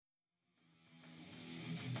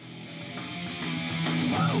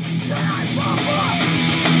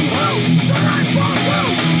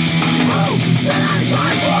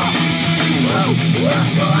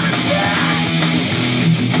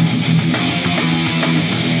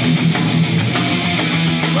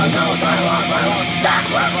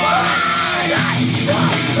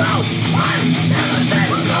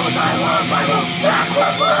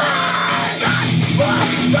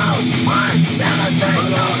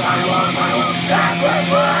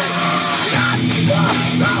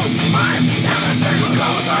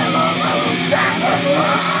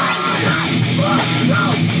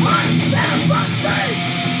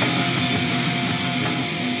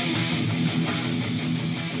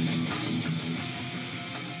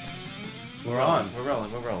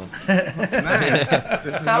We're rolling. Nice.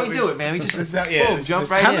 That's how we do it, man. We just jump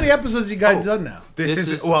right in. How many episodes you guys done now? This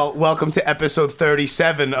is welcome to episode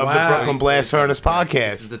 37 of the Brooklyn Blast Furnace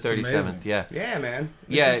podcast. This is the 37th, yeah. Yeah, man.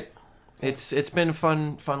 It's been a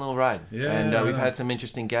fun little ride. Yeah, and we've had some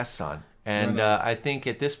interesting guests on. And I think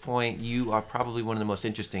at this point, you are probably one of the most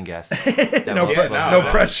interesting guests. No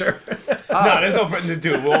pressure. No, there's no pressure.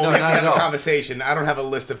 Dude, we'll have a conversation. I don't have a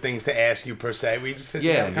list of things to ask you per se. We just sit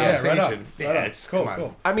there and have a conversation. It's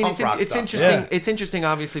cool. I mean, it's interesting. Yeah. It's interesting,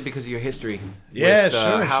 obviously, because of your history. Yeah,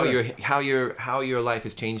 with, how your life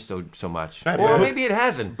has changed so much. Right, or maybe it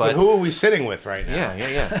hasn't. But who are we sitting with right now?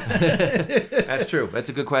 Yeah. That's true. That's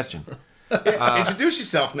a good question. Introduce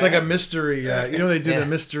yourself, man. It's like a mystery. They do the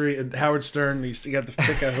mystery at Howard Stern. You have to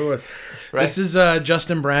pick out who it. Right. This is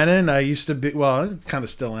Justin Brannan. I used to be, I kind of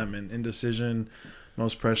still am in Indecision,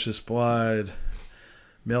 Most Precious Blood,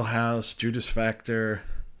 Millhouse, Judas Factor,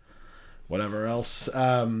 whatever else.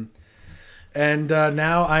 And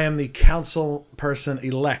now I am the council person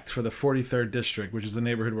elect for the 43rd District, which is the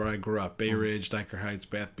neighborhood where I grew up. Bay Ridge, Dyker Heights,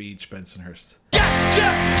 Bath Beach, Bensonhurst.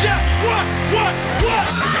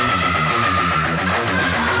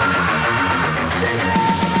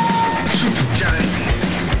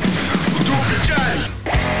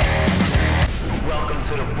 Welcome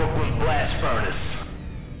to the Brooklyn Blast Furnace.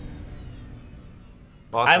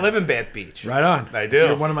 Awesome. I live in Bath Beach. Right on. I do.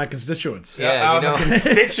 You're one of my constituents. Yeah, I'm a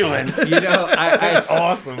constituent. That's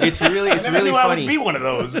awesome. It's really funny. I would be one of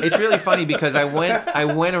those. It's really funny because I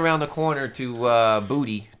went around the corner to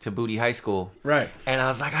Booty High School. Right. And I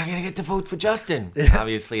was like, I'm gonna get to vote for Justin.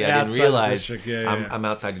 Obviously, I didn't outside realize the district. I'm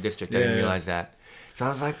outside the district. I didn't realize that. So I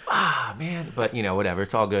was like, man. But whatever.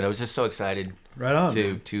 It's all good. I was just so excited. Right on.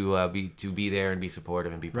 To be there and be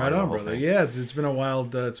supportive and be part right of the on, whole brother. thing. Yeah, it's been a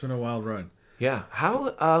wild run. Yeah.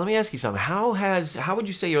 How? Let me ask you something. How would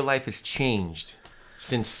you say your life has changed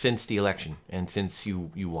since the election and since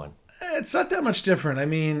you won? It's not that much different. I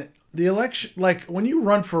mean, the election, like when you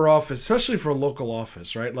run for office, especially for a local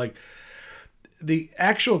office, right? Like the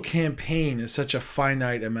actual campaign is such a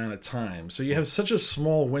finite amount of time. So you have such a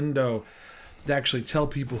small window to actually tell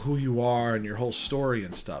people who you are and your whole story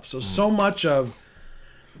and stuff. So much of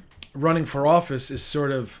running for office is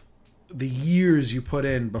sort of the years you put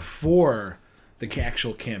in before the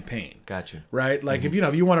actual campaign. Gotcha. Right? Like if you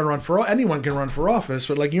want to run for, anyone can run for office,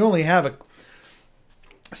 but like you only have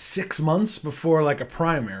 6 months before like a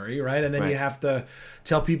primary, right? And then you have to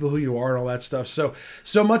tell people who you are and all that stuff. So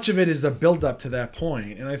much of it is the build up to that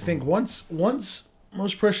point. And I think once Most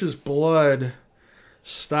Precious Blood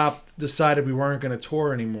decided we weren't going to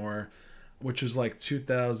tour anymore, which was like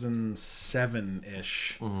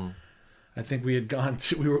 2007-ish. I think we were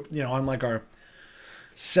on like our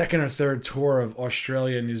second or third tour of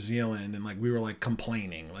Australia and New Zealand, and like we were like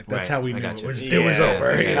complaining, like that's how we knew it was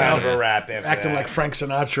over. It's kind of a wrap after acting that. like Frank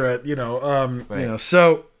Sinatra,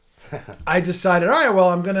 So I decided, all right, well,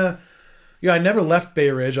 I'm gonna. I never left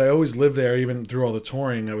Bay Ridge. I always lived there, even through all the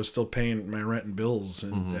touring. I was still paying my rent and bills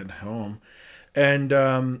at home. And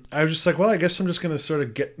I was just like, well, I guess I'm just going to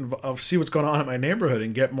sort of I'll see what's going on in my neighborhood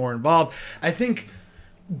and get more involved. I think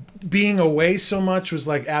being away so much was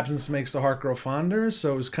like absence makes the heart grow fonder.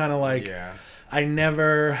 So it was kind of like I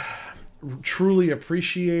never truly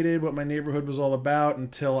appreciated what my neighborhood was all about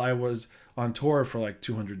until I was on tour for like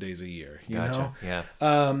 200 days a year, you know? Yeah.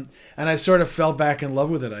 And I sort of fell back in love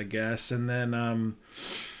with it, I guess. And then,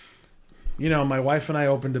 my wife and I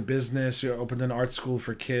opened a business. We opened an art school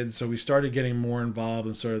for kids. So we started getting more involved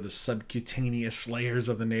in sort of the subcutaneous layers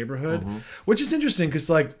of the neighborhood, which is interesting because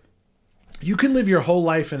like you can live your whole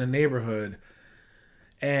life in a neighborhood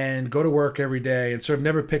and go to work every day and sort of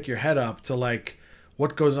never pick your head up to like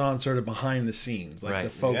what goes on sort of behind the scenes, like the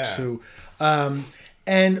folks who, and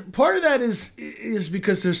part of that is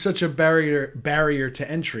because there's such a barrier to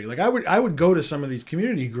entry. Like I would go to some of these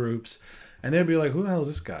community groups and they'd be like, who the hell is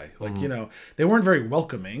this guy? Like, they weren't very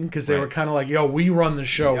welcoming because they were kind of like, yo, we run the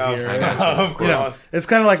show here. Of course. It's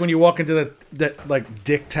kind of like when you walk into that like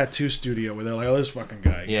dick tattoo studio where they're like, oh, this fucking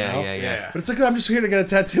guy. Yeah. But it's like, I'm just here to get a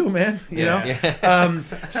tattoo, man. You know? Yeah.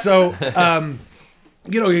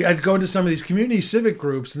 I'd go into some of these community civic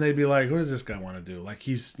groups and they'd be like, what does this guy want to do? Like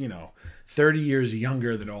he's, 30 years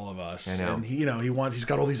younger than all of us. I know. And he's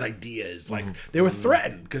got all these ideas. Like they were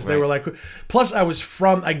threatened because they were like, plus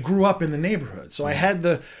I grew up in the neighborhood. So I had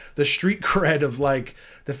the street cred of like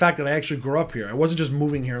the fact that I actually grew up here. I wasn't just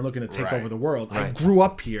moving here and looking to take over the world. Right. I grew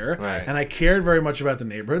up here Right. and I cared very much about the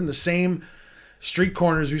neighborhood, and the same street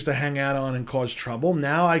corners we used to hang out on and cause trouble.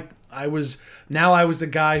 Now I was the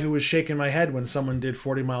guy who was shaking my head when someone did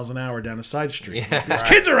 40 miles an hour down a side street. Yeah. There's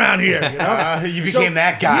kids around here, You became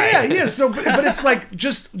that guy. Yeah. So, but it's like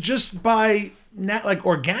just by like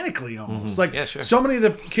organically almost. Like sure. so many of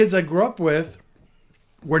the kids I grew up with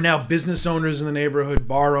were now business owners in the neighborhood,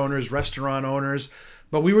 bar owners, restaurant owners.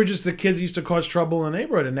 But we were just the kids who used to cause trouble in the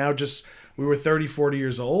neighborhood, and now we were 30, 40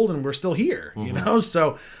 years old, and we're still here.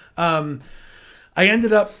 So. I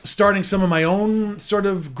ended up starting some of my own sort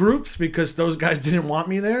of groups because those guys didn't want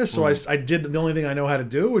me there. So I did the only thing I know how to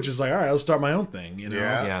do, which is like, all right, I'll start my own thing,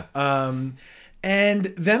 Yeah. And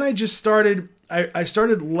then I just started. I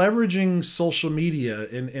started leveraging social media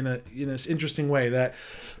in this interesting way that,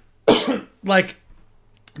 like,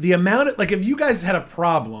 the amount of, like, if you guys had a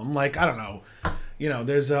problem, like, I don't know,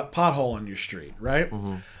 there's a pothole on your street, right?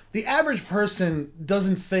 The average person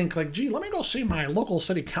doesn't think like, gee, let me go see my local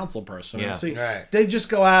city council person and see. Right. They just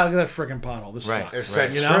go out, look at that freaking pothole. This sucks.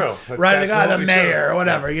 That's true. Right? The mayor or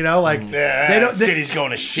whatever, like they don't. City's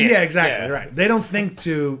going to shit. Yeah, exactly. Yeah. Right. They don't think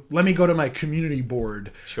to let me go to my community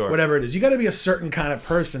board, whatever it is. You got to be a certain kind of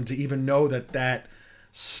person to even know that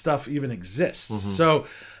stuff even exists. So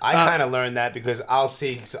I kind of learned that because I'll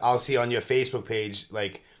see on your Facebook page,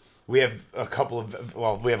 like, we have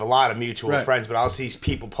we have a lot of mutual friends, but I'll see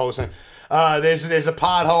people posting, there's a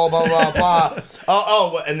pothole, blah, blah,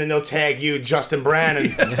 blah. And then they'll tag you, Justin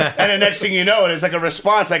Brannan. And the next thing you know, it's like a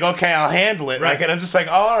response, like, okay, I'll handle it. Right. Like, and I'm just like,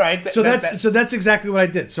 all right. So that's exactly what I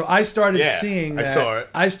did. So I started seeing that. I saw it.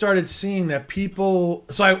 I started seeing that people.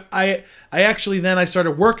 So I actually then I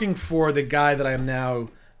started working for the guy that I am now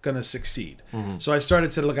going to succeed. So I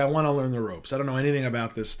started saying, look, I want to learn the ropes. I don't know anything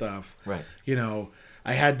about this stuff. Right.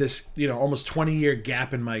 I had this, almost 20-year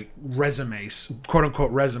gap in my resume, quote unquote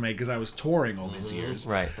resume, because I was touring all these years.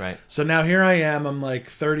 Right. So now here I am. I'm like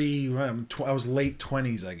 30. I was late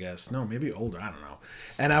 20s, I guess. No, maybe older. I don't know.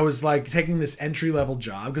 And I was like taking this entry level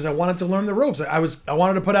job because I wanted to learn the ropes. I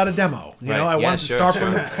wanted to put out a demo. I wanted to start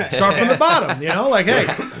from the bottom. Like, hey,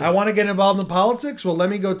 I want to get involved in politics. Well, let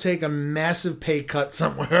me go take a massive pay cut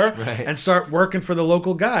somewhere and start working for the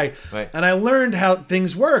local guy. Right. And I learned how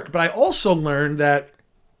things work, but I also learned that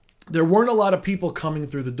there weren't a lot of people coming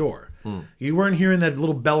through the door. You weren't hearing that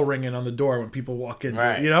little bell ringing on the door when people walk in.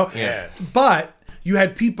 Right. Yeah. But you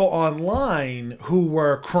had people online who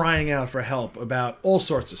were crying out for help about all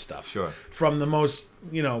sorts of stuff. Sure. From the most,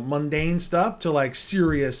 mundane stuff to like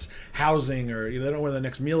serious housing or they don't know where the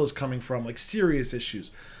next meal is coming from, like serious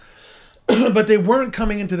issues. But they weren't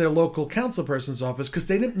coming into their local council person's office because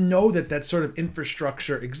they didn't know that sort of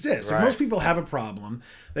infrastructure exists. Right. Like most people have a problem.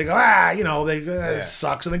 They go, it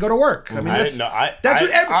sucks, and they go to work. I mean,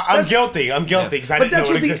 I'm guilty. I'm guilty because I didn't know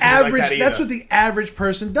it existed like that either. That's what the average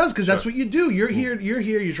person does because that's what you do. You're here.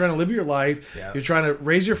 You're trying to live your life. Yeah. You're trying to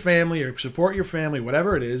raise your family or support your family,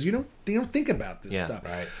 whatever it is. You don't think about this stuff.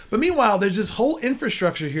 Right. But meanwhile, there's this whole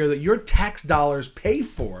infrastructure here that your tax dollars pay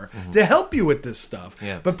for to help you with this stuff.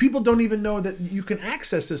 Yeah. But people don't even know that you can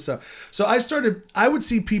access this stuff. So I would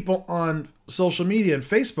see people on social media and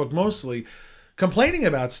Facebook mostly complaining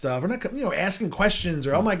about stuff or not, asking questions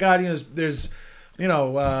or, oh my God, there's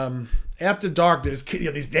after dark, there's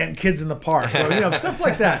these damn kids in the park, or, stuff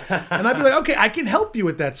like that. And I'd be like, okay, I can help you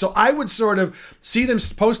with that. So I would sort of see them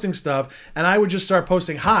posting stuff, and I would just start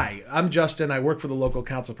posting, hi, I'm Justin. I work for the local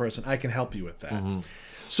council person. I can help you with that.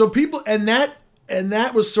 So people, and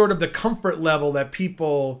that was sort of the comfort level that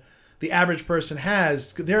people, the average person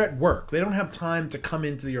has. They're at work. They don't have time to come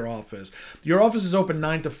into your office. Your office is open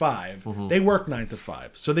 9 to 5. They work 9 to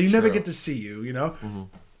 5. So they never get to see you,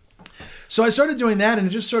 So I started doing that, and it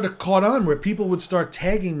just sort of caught on where people would start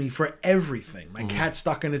tagging me for everything. My cat's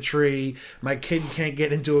stuck in a tree. My kid can't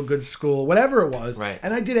get into a good school. Whatever it was. Right.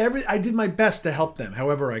 And I did my best to help them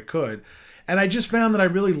however I could. And I just found that I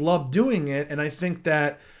really loved doing it. And I think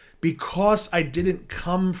that because I didn't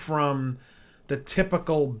come from the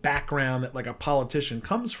typical background that like a politician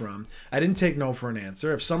comes from, I didn't take no for an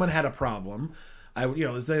answer. If someone had a problem, I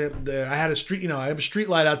had a street, I have a street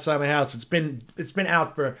light outside my house. It's been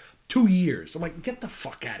out for 2 years. I'm like, get the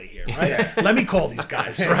fuck out of here, right? Let me call these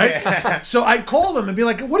guys, right? So I'd call them and be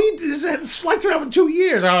like, what do you do? This light's been out for 2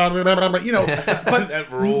 years. But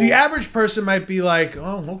the average person might be like,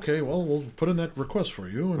 oh, okay, well, we'll put in that request for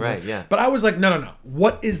you. Right, yeah. But I was like, no.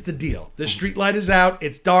 What is the deal? The street light is out.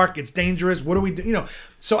 It's dark. It's dangerous. What do we do?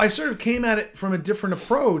 So I sort of came at it from a different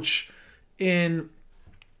approach in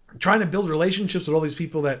trying to build relationships with all these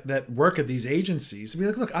people that work at these agencies. And be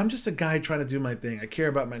like, look, I'm just a guy trying to do my thing. I care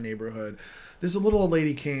about my neighborhood. This little old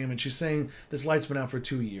lady came and she's saying this light's been out for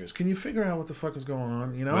 2 years. Can you figure out what the fuck is going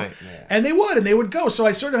on? Right, yeah. And they would go. So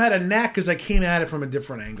I sort of had a knack because I came at it from a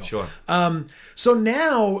different angle. Sure. So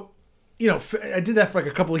now, I did that for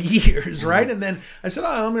like a couple of years, right? And then I said,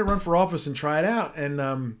 I'm going to run for office and try it out. And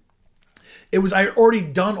I had already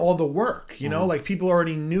done all the work, like people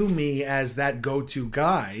already knew me as that go-to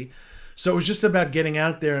guy. So it was just about getting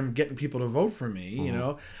out there and getting people to vote for me,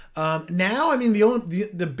 Now, I mean,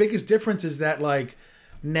 the biggest difference is that like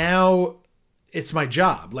now it's my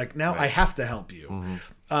job. Like now I have to help you.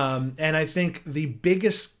 And I think the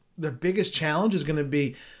biggest challenge is going to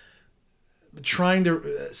be trying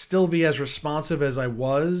to still be as responsive as I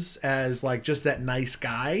was as like just that nice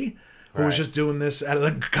guy who was just doing this out of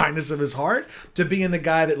the kindness of his heart, to being the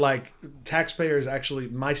guy that like taxpayers actually,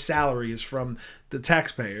 my salary is from the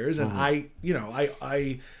taxpayers, and I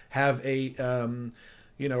have a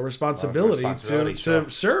responsibility to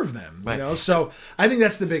serve them. Right. So I think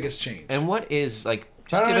that's the biggest change. And what is like?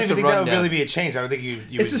 I don't even think that would really be a change. I don't think you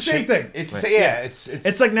it's the same thing.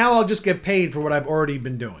 It's like now I'll just get paid for what I've already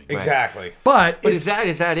been doing. Exactly. But is that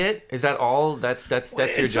it? Is that all? That's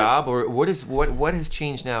your job, or what has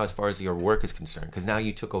changed now as far as your work is concerned? Because now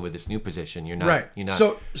you took over this new position. You're not right. You're not.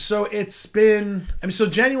 So it's been. I mean, so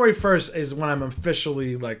January 1st is when I'm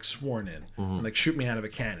officially like sworn in. Like shoot me out of a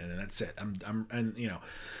cannon, and that's it.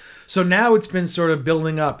 So now it's been sort of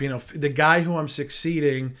building up. The guy who I'm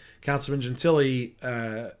succeeding, Councilman Gentili,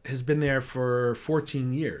 has been there for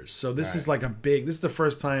 14 years. So this is like this is the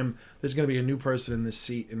first time there's going to be a new person in this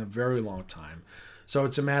seat in a very long time. So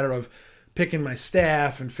it's a matter of picking my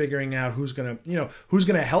staff and figuring out who's going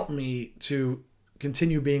to help me to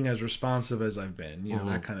continue being as responsive as I've been,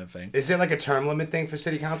 that kind of thing. Is there like a term limit thing for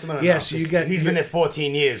city councilman? Yeah, so he's been there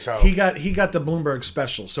 14 years, so he got the Bloomberg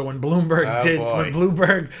special. So when Bloomberg when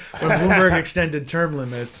Bloomberg extended term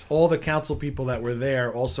limits, all the council people that were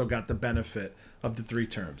there also got the benefit of the 3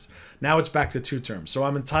 terms. Now it's back to 2 terms. So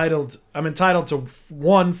I'm entitled to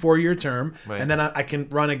 1 4-year term, and then I can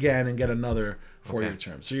run again and get another 4-year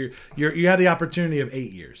term. So you have the opportunity of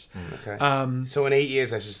 8 years. Okay. So in 8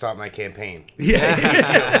 years, I should start my campaign.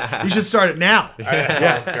 Yeah, you should start it now.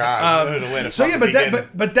 Yeah. Oh, God.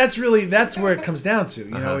 But that's where it comes down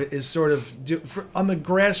to. Is sort of on the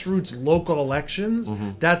grassroots local elections.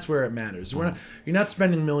 That's where it matters. You're not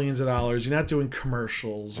spending millions of dollars. You're not doing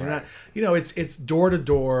commercials. You're not. It's door to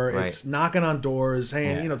door. It's knocking on doors,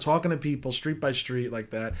 talking to people street by street like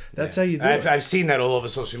that. That's how you do it. I've seen that all over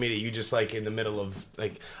social media. You just like in the middle of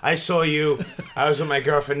like I saw you. I was with my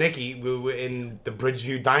girlfriend Nikki. We were in the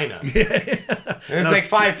Bridgeview Diner. And it's like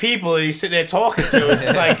 5 people that he's sitting there talking to. It's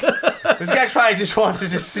just like this guy's probably just wants to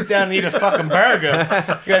just sit down and eat a fucking burger.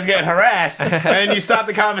 You guys getting harassed, and you stop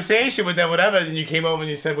the conversation with them, whatever. And you came over and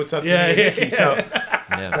you said, "What's up to me, Nikki?" So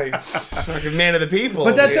it's like fucking man of the people.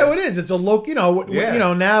 But that's how it is. It's a local.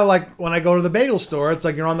 Now like when I go to the bagel store, it's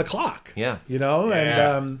like you're on the clock. Yeah.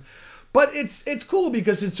 And. But it's cool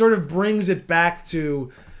because it sort of brings it back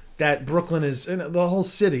to that Brooklyn is, and the whole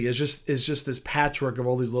city is just this patchwork of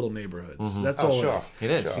all these little neighborhoods. That's all it is.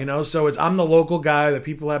 It is. So I'm the local guy that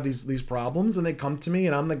people have these problems and they come to me,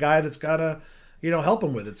 and I'm the guy that's gotta help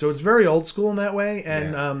them with it. So it's very old school in that way.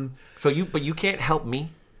 And So you can't help me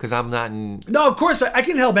because I'm not in. No, of course I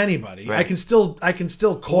can help anybody. Right. I can still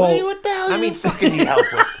call. What the hell? You fucking need help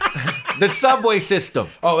with? The subway system.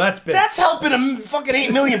 Oh, that's big. That's helping fucking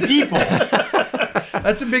 8 million people.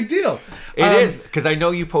 That's a big deal. It is, because I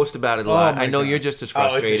know you post about it a lot. I know you're just as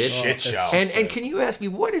frustrated. It's a shit show. And can you ask me,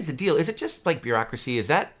 what is the deal? Is it just like bureaucracy? Is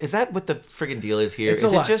that what the friggin' deal is here? It's a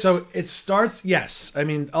lot. So it starts, yes. I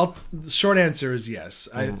mean, the short answer is yes.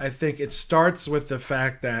 I think it starts with the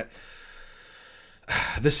fact that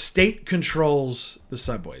the state controls the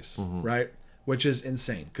subways, right? Which is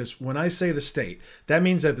insane. Because when I say the state, that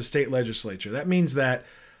means that the state legislature, that means that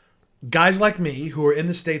guys like me who are in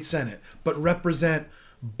the state senate but represent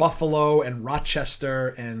Buffalo and Rochester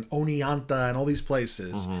and Oneonta and all these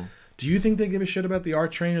places. Do you think they give a shit about the R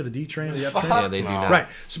train or the D train or the F train? Yeah, they do not. Right.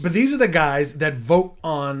 So, but these are the guys that vote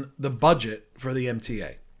on the budget for the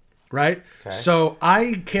MTA. Right? Okay. So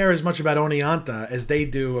I care as much about Oneonta as they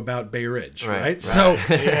do about Bay Ridge, right? Right. So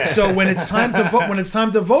so when it's time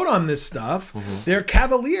to vote on this stuff, they're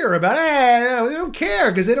cavalier about they don't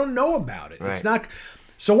care because they don't know about it. Right. It's not.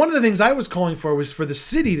 So one of the things I was calling for was for the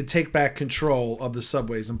city to take back control of the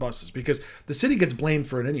subways and buses, because the city gets blamed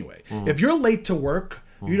for it anyway. If you're late to work,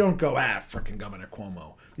 you don't go, frickin' Governor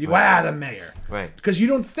Cuomo. You go, the mayor. Right. Because you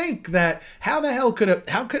don't think that how the hell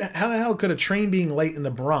could a train being late in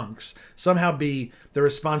the Bronx somehow be the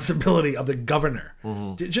responsibility of the governor?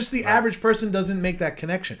 Just the average person doesn't make that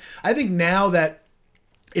connection. I think now that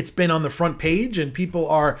it's been on the front page and people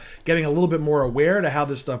are getting a little bit more aware to how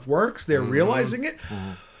this stuff works, they're realizing it.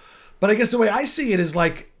 But I guess the way I see it is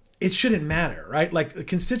like, it shouldn't matter, right? Like the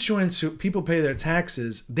constituents who people pay their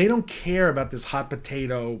taxes, they don't care about this hot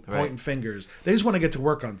potato pointing fingers. They just want to get to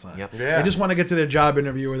work on time. Yep. Yeah. They just want to get to their job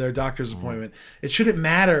interview or their doctor's appointment. It shouldn't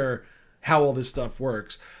matter how all this stuff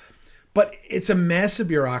works. But it's a massive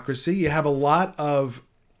bureaucracy. You have a lot of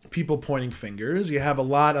people pointing fingers. You have a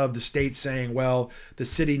lot of the state saying, well, the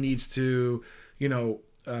city needs to,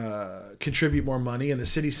 contribute more money, and the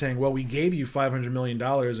city saying, well, we gave you $500 million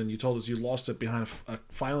and you told us you lost it behind a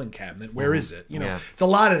filing cabinet. Where is it? It's a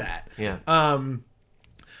lot of that. Yeah.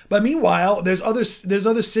 But meanwhile, there's other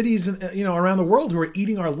cities around the world who are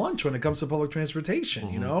eating our lunch when it comes to public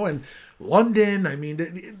transportation. And London, I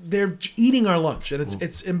mean, they're eating our lunch, and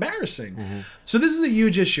it's embarrassing. So this is a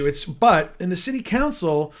huge issue. But in the city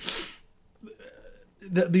council,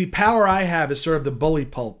 the power I have is sort of the bully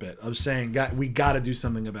pulpit of saying, we got to do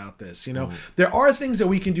something about this. There are things that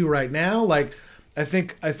we can do right now. Like I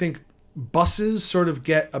think buses sort of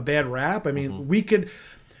get a bad rap. I mean,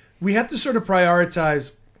 we have to sort of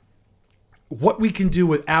prioritize what we can do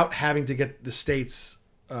without having to get the state's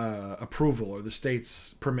approval or the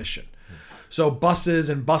state's permission. So buses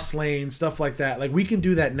and bus lanes, stuff like that. Like we can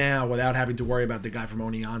do that now without having to worry about the guy from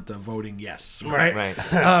Oneonta voting yes. Right.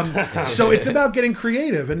 So it's about getting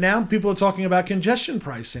creative. And now people are talking about congestion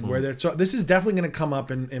pricing, where this is definitely going to come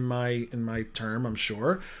up in my term, I'm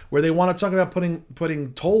sure, where they want to talk about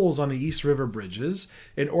putting tolls on the East River bridges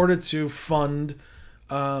in order to fund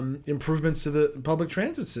improvements to the public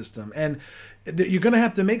transit system. And you're going to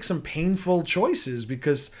have to make some painful choices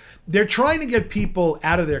because they're trying to get people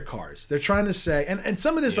out of their cars. They're trying to say, and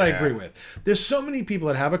some of this I agree with. There's so many people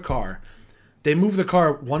that have a car. They move the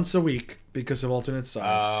car once a week because of alternate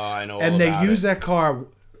sides. Oh, I know. And they use that car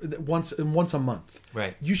once a month.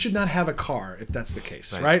 Right. You should not have a car if that's the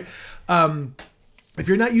case, right? If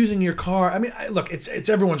you're not using your car, I mean, look, it's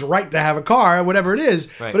everyone's right to have a car, whatever it is.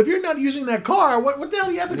 Right. But if you're not using that car, what the hell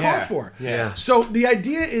do you have the car for? Yeah. So the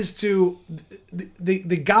idea is to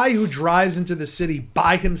the guy who drives into the city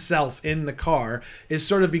by himself in the car is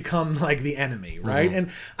sort of become like the enemy, right? And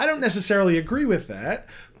I don't necessarily agree with that,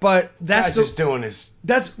 but that's just living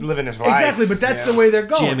his life. Exactly, but that's the way they're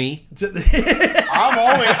going. Jimmy.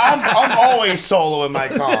 I'm always solo in my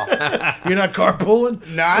car. You're not carpooling?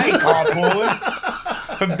 No, I ain't carpooling.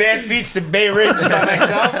 From Bad Beach to Bay Ridge by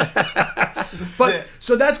myself. But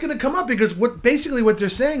so that's going to come up because what they're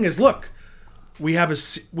saying is, look,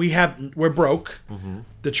 we're broke.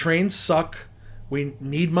 The trains suck. We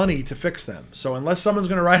need money to fix them. So unless someone's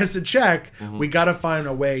going to write us a check, we got to find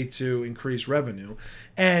a way to increase revenue.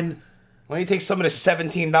 And why don't you take some of the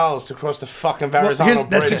 $17 to cross the fucking Verrazano Bridge?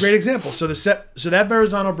 That's a great example. So that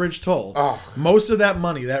Verrazano Bridge toll, most of that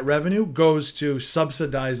money, that revenue, goes to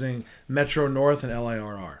subsidizing Metro North and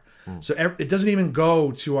LIRR. So it doesn't even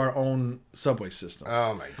go to our own subway systems.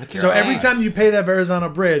 Oh my God. So every time you pay that Verrazano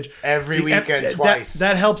Bridge, every weekend twice,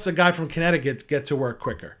 that helps a guy from Connecticut get to work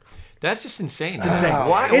quicker. That's just insane. It's insane.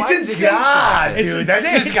 Why insane. God, dude, that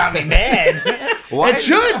just got me mad. It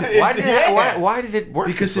should. Why does it work?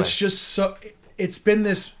 Because it's just so. It's been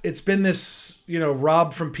this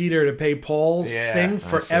rob from Peter to pay Paul's thing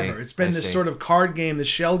forever. It's been this sort of card game, the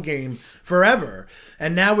shell game forever,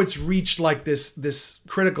 and now it's reached like this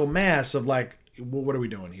critical mass of like, well, what are we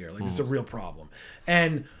doing here? Like, it's a real problem,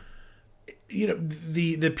 and.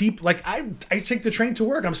 The people, like I take the train to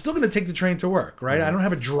work. I'm still going to take the train to work, right? I don't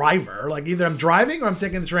have a driver. Like either I'm driving or I'm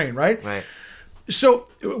taking the train, right? Right. So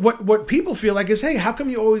what people feel like is, hey, how come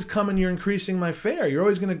you always come and you're increasing my fare? You're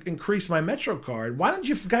always going to increase my Metro card. Why don't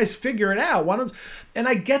you guys figure it out? And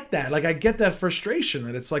I get that. Like I get that frustration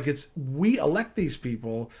that it's like we elect these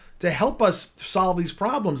people to help us solve these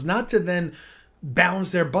problems, not to then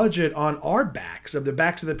balance their budget on our backs, of the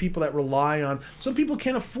backs of the people that rely on. Some people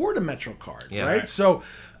can't afford a Metro card, right? So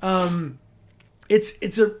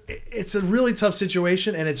it's a really tough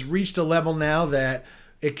situation, and it's reached a level now that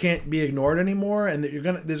it can't be ignored anymore, and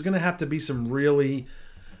that there's gonna have to be some really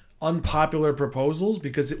unpopular proposals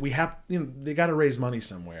because we have, they got to raise money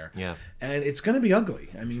somewhere. Yeah. And it's going to be ugly.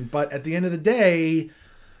 I mean, but at the end of the day,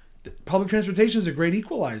 public transportation is a great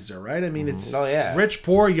equalizer, right? I mean, it's rich,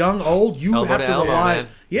 poor, young, old. You Elbow have to to elbow, rely,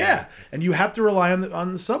 man. and you have to rely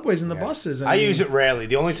on the subways and the buses. I use it rarely.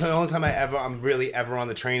 The only time I'm really ever on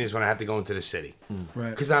the train is when I have to go into the city,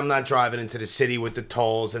 right? Because I'm not driving into the city with the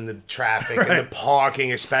tolls and the traffic and the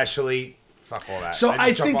parking, especially. Fuck all that. So I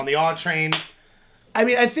just jump think on the R train. I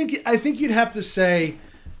mean, I think you'd have to say,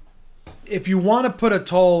 if you want to put a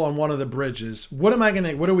toll on one of the bridges, what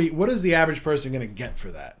is the average person going to get for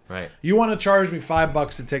that? Right. You want to charge me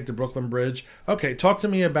 $5 to take the Brooklyn Bridge? Okay, talk to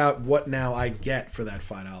me about what now I get for that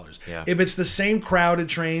 $5. Yeah. If it's the same crowded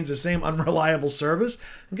trains, the same unreliable service,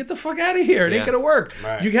 then get the fuck out of here. It ain't going to work.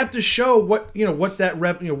 Right. You have to show what that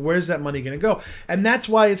where's that money going to go? And that's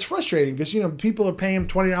why it's frustrating because people are paying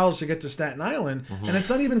 $20 to get to Staten Island, and it's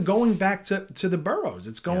not even going back to the boroughs.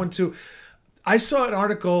 It's going to. I saw an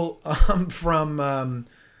article from.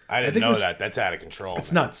 I didn't know that. That's out of control.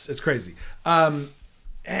 It's nuts. It's crazy.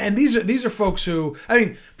 And these are folks who, I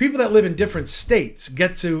mean, people that live in different states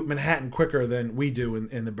get to Manhattan quicker than we do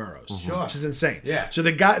in the boroughs, which is insane. Yeah. So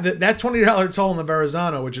the guy that $20 toll in the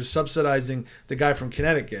Verrazano, which is subsidizing the guy from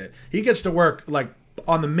Connecticut, he gets to work like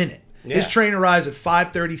on the minute. Yeah. His train arrives at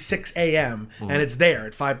 5:36 a.m. and it's there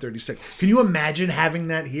at 5:36. Can you imagine having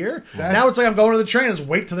that here? Now it's like I'm going to the train and just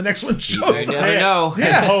wait till the next one shows You up. never know.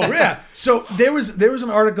 Yeah, yeah. So there was an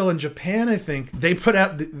article in Japan. I think they put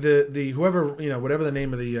out the whoever whatever the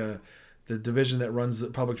name of the division that runs the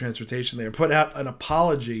public transportation there put out an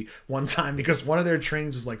apology one time because one of their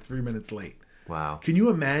trains was like 3 minutes late. Wow. Can you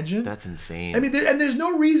imagine? That's insane. I mean, there's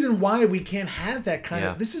no reason why we can't have that kind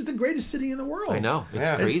of. This is the greatest city in the world. I know. It's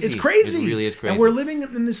Yeah. crazy. It's crazy. It really is crazy. And we're living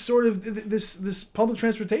in this sort of this public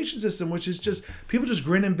transportation system, which is just people just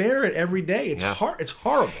grin and bear it every day. It's It's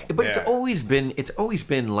horrible. But it's always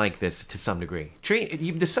been like this to some degree.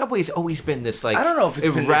 The subway's always been this like I don't know if it's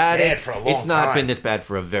erratic. been this bad for a long It's not time. been this bad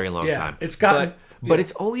for a very long time. It's gotten. But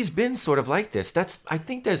it's always been sort of like this. I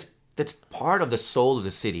think that's part of the soul of the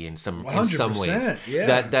city in some ways. 100%,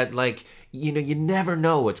 yeah. That like you never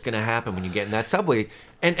know what's going to happen when you get in that subway.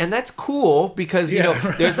 And that's cool because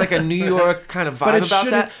there's like a New York kind of vibe about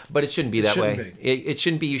that, but it shouldn't be that way. It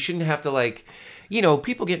shouldn't be. You shouldn't have to like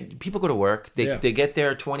people go to work. They get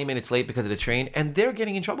there 20 minutes late because of the train, and they're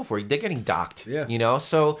getting in trouble for it. They're getting docked. Yeah.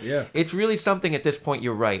 So it's really something at this point.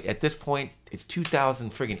 You're right. At this point, it's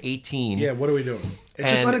 2018. Yeah. What are we doing? It's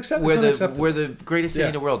just and unacceptable. We're the greatest city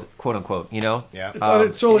in the world, quote unquote. Yeah. It's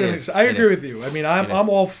totally it is. unacceptable. I agree It with you. I mean, I'm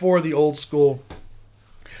all for the old school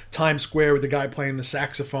Times Square with the guy playing the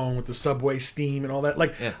saxophone with the subway steam and all that.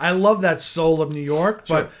 Like, I love that soul of New York,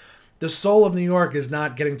 but the soul of New York is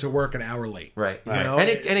not getting to work an hour late. Right. You know? And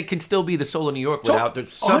it can still be the soul of New York without the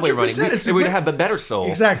subway 100%. running. We'd have a better soul.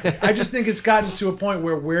 Exactly. I just think it's gotten to a point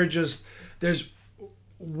where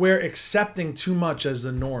we're accepting too much as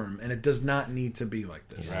the norm, and it does not need to be like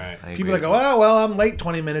this. Right. People that go, oh, well, I'm late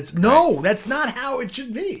 20 minutes. No, that's not how it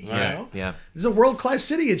should be. You know? Yeah. This is a world-class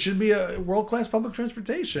city. It should be a world-class public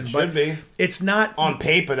transportation. Should be. It's not. On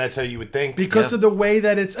paper, that's how you would think. Because of the way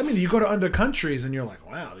that it's. I mean, you go to other countries, and you're like,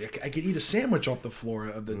 wow, I could eat a sandwich off the floor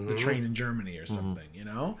of the train in Germany or something,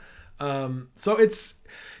 So it's,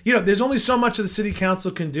 there's only so much that the city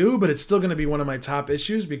council can do, but it's still going to be one of my top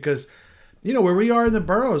issues because where we are in the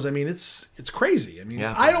boroughs, I mean, it's crazy. I mean,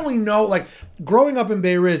 I only know, like, growing up in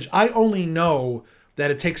Bay Ridge, I only know that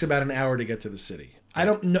it takes about an hour to get to the city. I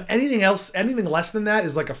don't know anything else. Anything less than that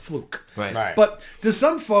is like a fluke. Right. But to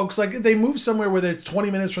some folks, like, if they move somewhere where they're 20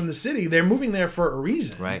 minutes from the city, they're moving there for a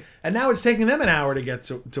reason. Right. And now it's taking them an hour to get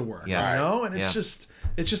to work. Yeah. And it's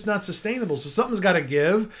just not sustainable. So something's got to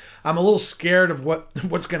give. I'm a little scared of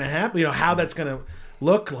what's going to happen. How that's going to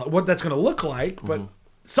look, what that's going to look like. But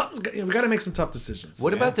we got to make some tough decisions.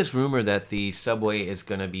 What about this rumor that the subway is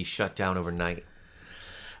going to be shut down overnight?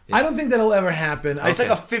 I don't think that'll ever happen. It's like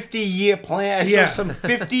a 50-year plan. Yeah. Some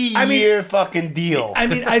 50-year fucking deal. I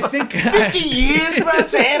mean, I think 50 years, bro.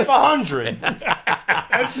 It's half 100.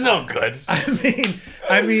 That's no good.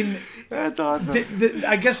 I mean, that's awesome.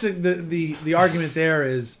 I guess the argument there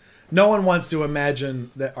is no one wants to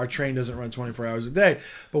imagine that our train doesn't run 24 hours a day.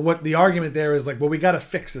 But what the argument there is like, well, we got to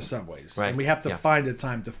fix the subways. Right. And we have to find a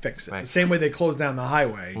time to fix it. Right. The same way they closed down the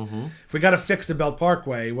highway. If we got to fix the Belt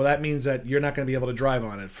Parkway, well, that means that you're not going to be able to drive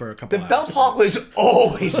on it for a couple The hours. Belt Parkway's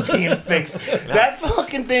always being fixed. That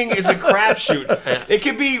fucking thing is a crapshoot. It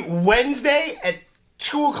could be Wednesday at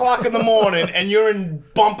 2:00 in the morning, and you're in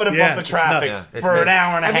bumper-to-bumper traffic for an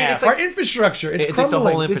hour and a half. Our infrastructure, it's crumbling. It's the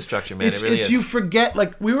whole infrastructure, man. It really is. You forget,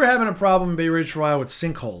 like, we were having a problem in Bay Ridge for a while with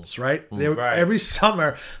sinkholes, right? Every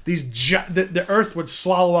summer, the earth would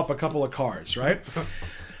swallow up a couple of cars, right?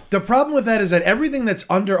 The problem with that is that everything that's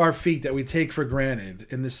under our feet that we take for granted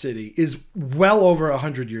in the city is well over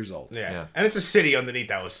 100 years old. Yeah. And it's a city underneath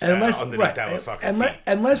that was unless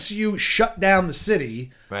you shut down the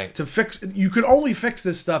city to fix, you could only fix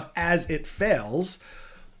this stuff as it fails.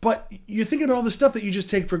 But you're thinking about all the stuff that you just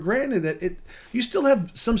take for granted, that you still have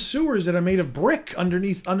some sewers that are made of brick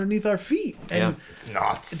underneath our feet. And it's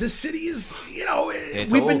not. The city is,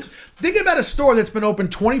 it's we've old. been thinking about a store that's been open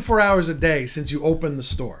 24 hours a day since you opened the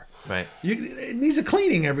store. Right. It needs a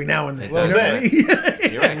cleaning every now and then. You're right. You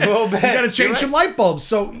got to change some light bulbs.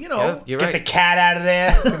 So, get the cat out of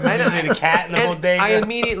there. I don't need a cat in the whole day. I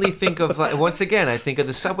immediately think of, once again, I think of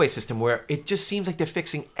the subway system where it just seems like they're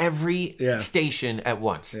fixing every station at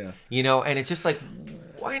once. Yeah. And it's just like,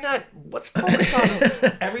 why not? Let's focus on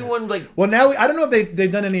everyone. Well, now, I don't know if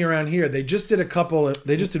they've done any around here. They just did a couple.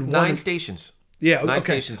 They just did 9 stations. Yeah, 9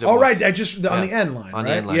 okay. stations. Oh, right. I just on the end line. On right?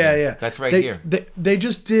 the end line. Yeah. That's right here. They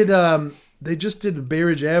just did. They just did the Bay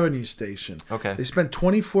Ridge Avenue station. Okay. They spent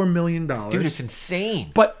 $24 million. Dude, it's insane.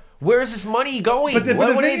 But where is this money going? What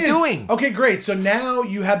are they doing? Okay, great. So now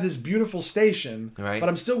you have this beautiful station, right. But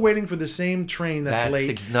I'm still waiting for the same train that's late.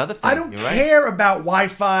 That's another thing. I don't care about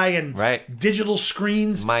Wi-Fi and digital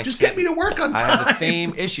screens. Get me to work on time. I have the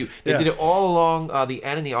same issue. They did it all along the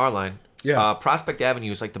N and the R line. Yeah. Prospect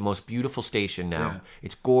Avenue is like the most beautiful station now. Yeah.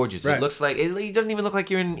 It's gorgeous. Right. It looks like it doesn't even look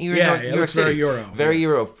like you're in New York looks City. Very very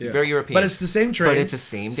European. But it's the same train. But it's the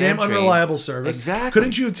same unreliable service. Exactly.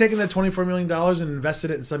 Couldn't you have taken that $24 million and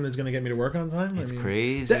invested it in something that's going to get me to work on time? It's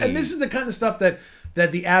crazy. And this is the kind of stuff that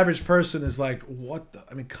the average person is like, what the?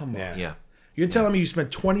 I mean, come on. Yeah. You're telling me you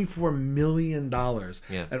spent $24 million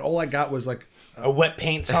and all I got was like a wet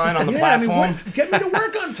paint sign on the platform? Get me to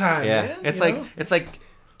work on time, man. It's like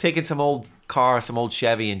taking some old car, some old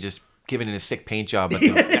Chevy, and just giving it a sick paint job, but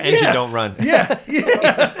the engine don't run. Yeah.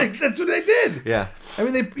 That's what they did. Yeah. I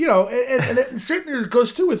mean, and it certainly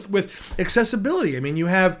goes too with accessibility. I mean,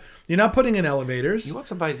 you're not putting in elevators. You want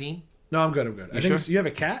some Visine? No, I'm good. You sure? You have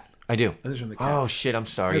a cat? I do. Oh shit! I'm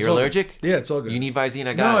sorry. You're allergic? Yeah, it's all good. You need Visine?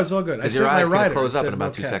 I got it. No, it's all good. I your eyes my rider. Close up in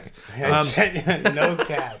about 2 seconds. No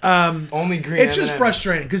cat. Only green. It's just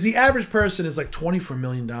frustrating because the average person is like $24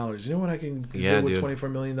 million. You know what I can do with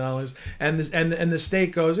 $24 million? And the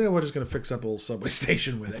state goes, we're just going to fix up a little subway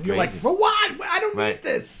station with it. And you're like, for what? I don't need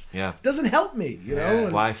this. Yeah, it doesn't help me.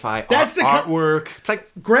 Wi-Fi. That's the artwork. It's like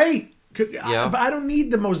great. But I don't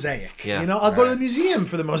need the mosaic. Yeah. I'll go to the museum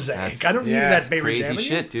for the mosaic. I don't need that Bay Ridge Avenue. Crazy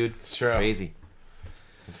shit, dude. It's true. Crazy.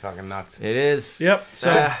 It's fucking nuts. It is. Yep.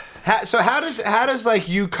 So how does like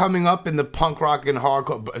you coming up in the punk rock and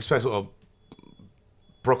hardcore, especially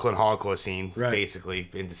Brooklyn hardcore scene, basically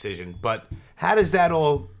Indecision, but how does that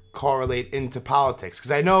all correlate into politics?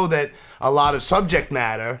 Because I know that a lot of subject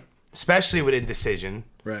matter, especially with Indecision,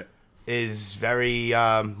 is very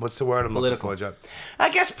what's the word I'm political. looking for? I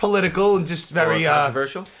guess political and just very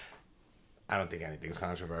controversial. I don't think anything's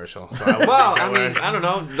controversial. So I don't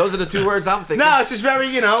know. Those are the 2 words I'm thinking. No, it's just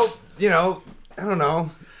very, I don't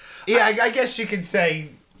know. Yeah, I guess you could say.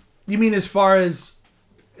 You mean as far as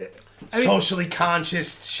socially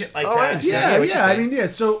conscious shit like that? Yeah.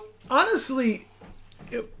 So honestly,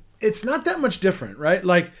 it's not that much different, right?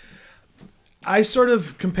 Like, I sort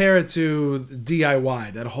of compare it to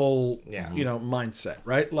DIY, that whole mindset,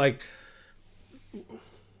 right? Like,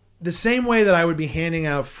 the same way that I would be handing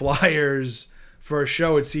out flyers for a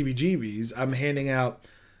show at CBGB's, I'm handing out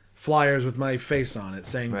flyers with my face on it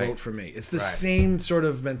saying vote for me. It's the same sort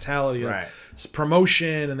of mentality of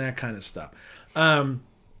promotion and that kind of stuff.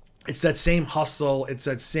 It's that same hustle. It's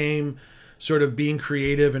that same sort of being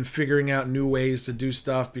creative and figuring out new ways to do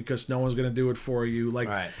stuff because no one's going to do it for you. Like,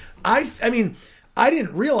 I mean, I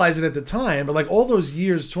didn't realize it at the time, but like all those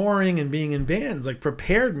years touring and being in bands like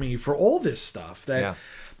prepared me for all this stuff that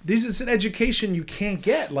this is an education you can't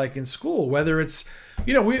get like in school, whether it's,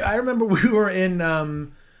 I remember we were in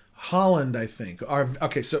Holland, I think.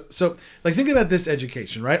 So like think about this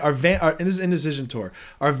education, right? Our this is Indecision tour.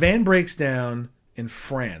 Our van breaks down in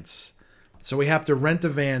France. So we have to rent a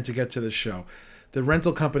van to get to the show. The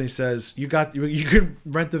rental company says, you can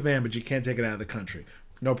rent the van, but you can't take it out of the country.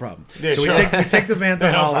 No problem. Yeah, so we take the van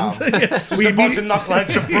to Holland. Just a bunch of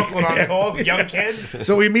knuckleheads from Brooklyn on tour, young kids.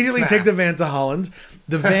 So we immediately take the van to Holland.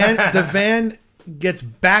 The van gets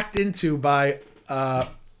backed into by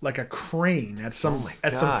like a crane at some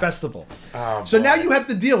festival. Oh, so boy. now you have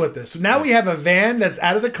to deal with this. So now we have a van that's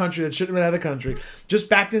out of the country that shouldn't have been out of the country, just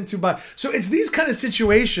backed into by. So it's these kind of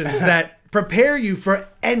situations that prepare you for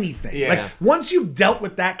anything. Yeah. Like once you've dealt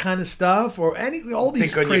with that kind of stuff or all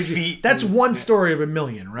these Think on your crazy, feet that's and- one story of a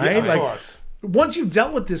million, right? Yeah, of like course. once you've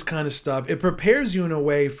dealt with this kind of stuff, it prepares you in a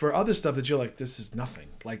way for other stuff that you're like, this is nothing.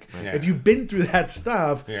 Like if you've been through that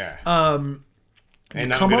stuff,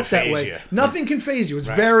 and come up that way. Nothing can phase you. It's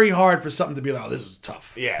very hard for something to be like, oh, this is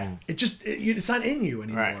tough. Yeah. It's not in you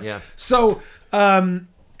anymore. Right. Yeah. So, and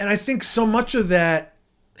I think so much of that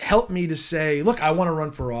helped me to say, look, I want to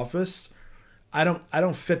run for office. I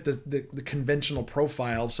don't fit the conventional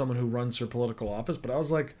profile of someone who runs for political office, but I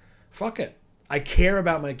was like, fuck it. I care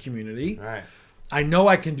about my community. Right. I know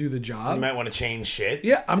I can do the job. You might want to change shit.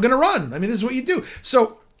 Yeah, I'm going to run. I mean, this is what you do.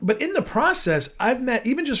 So, but in the process, I've met,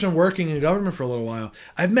 even just from working in government for a little while,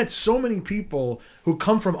 I've met so many people who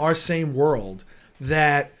come from our same world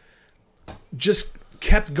that just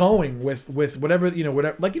kept going with whatever,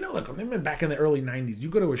 whatever. Like, like, I remember back in the early 90s, you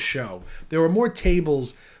go to a show, there were more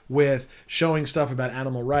tables with showing stuff about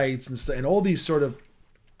animal rights and all these sort of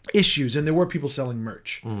issues, and there were people selling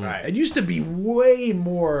merch. Right. It used to be way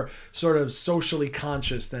more sort of socially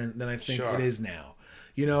conscious than I think it is now.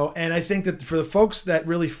 And I think that for the folks that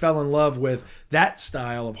really fell in love with that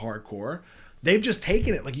style of hardcore, they've just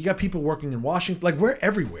taken it. Like, you got people working in Washington, like, we're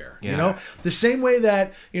everywhere, the same way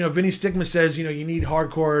that, Vinny Stigma says, you need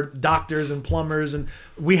hardcore doctors and plumbers, and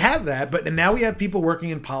we have that, and now we have people working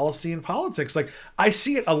in policy and politics. Like, I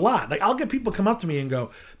see it a lot. Like, I'll get people come up to me and go,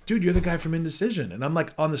 dude, you're the guy from Indecision. And I'm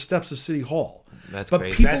like on the steps of City Hall. That's but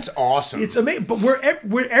crazy. People, that's awesome. It's amazing. But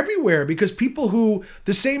we're everywhere because people who,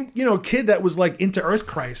 the same, kid that was like into Earth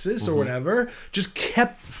Crisis or whatever, just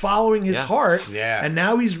kept following his heart. Yeah. And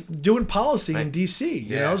now he's doing policy in DC,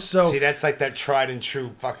 you know? So see, that's like that tried and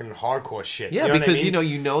true fucking hardcore shit. Yeah, you know because what I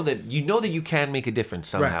mean? you know that you can make a difference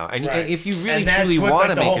somehow. Right. And if you really and that's truly what, want like,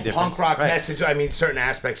 to the make whole a difference. punk rock message. I mean, certain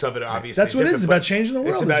aspects of it, obviously. that's what it is. It's but about changing the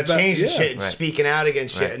world. It's about changing shit and Right. speaking out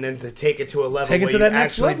against shit, and then to take it to a level Take it where to you that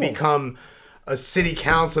next actually level. become a city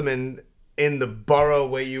councilman in the borough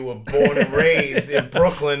where you were born and raised in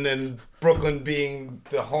Brooklyn, and Brooklyn being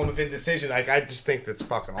the home of Indecision. Like, I just think that's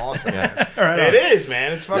fucking awesome. Man. It is,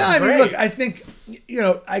 man. It's fucking great. Look, I think,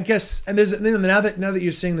 I guess, and there's now that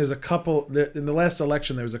you're seeing, there's a couple in the last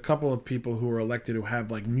election, there was a couple of people who were elected who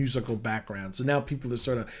have like musical backgrounds. So now people are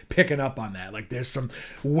sort of picking up on that. Like, there's some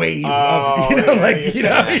wave of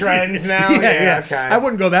trends now. Yeah. Okay. I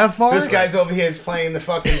wouldn't go that far. This guy's over here is playing the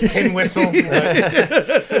fucking tin whistle.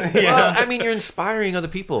 Well, I mean, you're inspiring other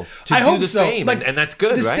people to do the same, like, and that's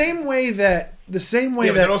good, the right? Same way that but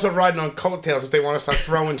they're also riding on coattails if they want to start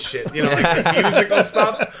throwing shit. Like the musical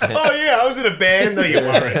stuff. Oh yeah, I was in a band. No, you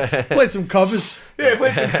weren't. play some covers. Yeah,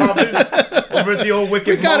 played some covers over at the old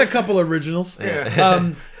Wicked. We got Monk. a couple originals.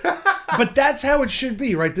 Yeah. But that's how it should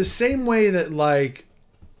be, right? The same way that like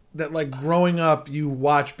growing up, you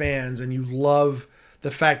watch bands and you love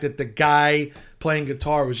the fact that the guy playing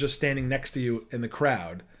guitar was just standing next to you in the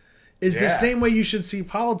crowd. Is the same way you should see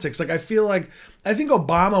politics. Like, I think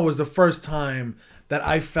Obama was the first time that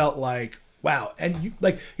I felt like, wow. And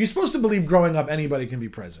you're supposed to believe growing up anybody can be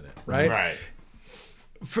president, right? Right.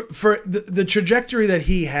 For the trajectory that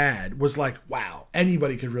he had was like, wow,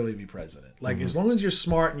 anybody could really be president. Like, as long as you're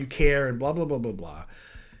smart and you care and blah, blah, blah, blah, blah,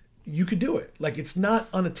 you could do it. Like, it's not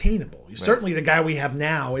unattainable. Right. Certainly the guy we have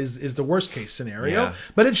now is the worst case scenario,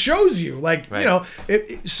 but it shows you, like,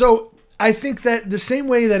 so I think that the same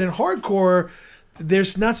way that in hardcore,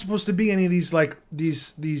 there's not supposed to be any of these like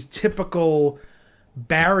these typical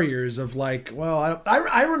barriers of like, well,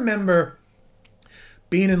 I remember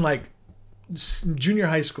being in like junior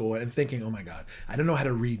high school and thinking, oh my God, I don't know how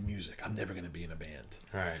to read music. I'm never going to be in a band.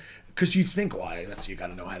 Right. Because you think, well, you got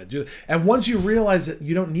to know how to do it. And once you realize that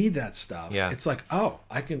you don't need that stuff, it's like, oh,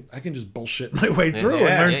 I can just bullshit my way through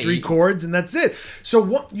and learn 3 chords and that's it.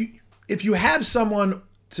 So if you have someone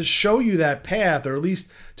to show you that path, or at least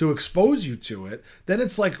to expose you to it, then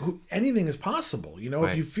it's like anything is possible.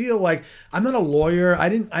 If you feel like, I'm not a lawyer, I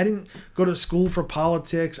didn't go to school for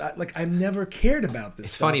politics. I never cared about this.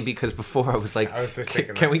 It's stuff. funny because before I was like,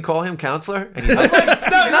 thinking can we call him counselor? And he's like, he's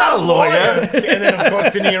not a lawyer. And then of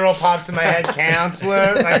course De Niro pops in my head,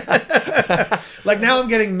 counselor. Like now I'm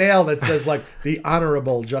getting mail that says like the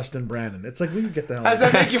Honorable Justin Brannan. It's like, will you get the hell? How does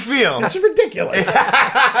that make you feel? It's ridiculous.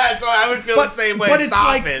 That's why I would feel the same way. But it's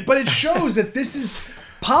but it shows that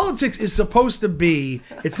politics is supposed to be,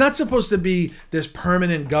 it's not supposed to be this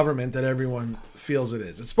permanent government that everyone feels it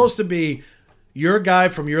is. It's supposed to be, you're a guy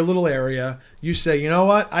from your little area. You say, you know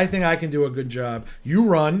what? I think I can do a good job. You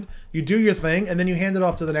run. You do your thing, and then you hand it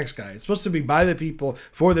off to the next guy. It's supposed to be by the people,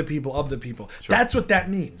 for the people, of the people. Sure. That's what that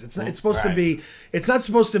means. It's supposed to be. It's not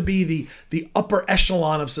supposed to be the upper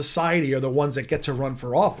echelon of society are the ones that get to run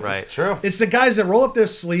for office. Right. True. It's the guys that roll up their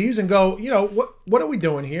sleeves and go, what are we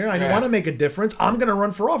doing here? I want to make a difference. I'm going to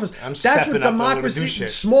run for office. That's what democracy,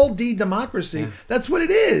 small d democracy. That's what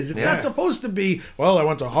it is. It's not supposed to be. Well, I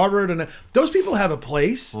went to Harvard, and those people have a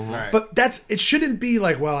place, but it shouldn't be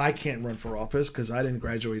like, well, I can't run for office because I didn't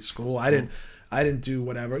graduate school. I didn't do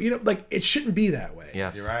whatever. Like it shouldn't be that way.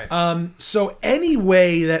 Yeah, you're right. So any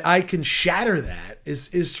way that I can shatter that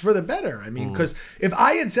is for the better. I mean, because if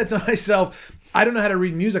I had said to myself, I don't know how to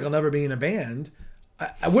read music, I'll never be in a band,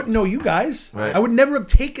 I wouldn't know you guys. Right. I would never have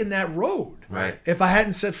taken that road. Right. If I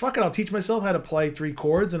hadn't said, fuck it, I'll teach myself how to play 3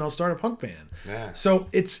 chords and I'll start a punk band. Yeah. So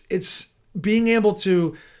it's being able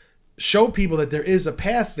to show people that there is a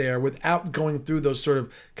path there without going through those sort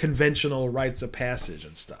of conventional rites of passage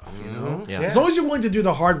and stuff, you know? Yeah. As long as you're willing to do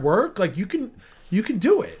the hard work, like you can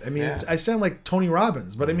do it. I mean, I sound like Tony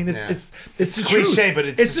Robbins, but I mean, it's the cliche, truth. but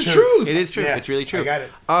it's the truth. It is true. Yeah. It's really true. I got it.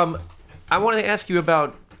 I wanted to ask you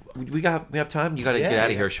about. We have time. You got to get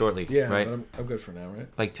out of here shortly. Yeah, right. but I'm good for now, right?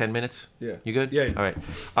 Like 10 minutes. Yeah. You good? Yeah. All right.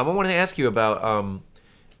 I wanted to ask you about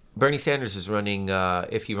Bernie Sanders is running.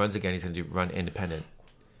 If he runs again, he's going to run independent.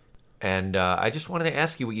 And I just wanted to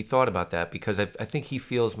ask you what you thought about that, because I think he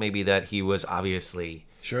feels maybe that he was obviously.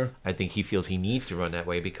 Sure. I think he feels he needs to run that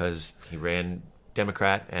way because he ran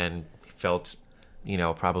Democrat and felt,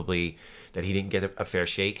 probably that he didn't get a fair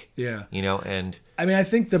shake. Yeah. And I mean, I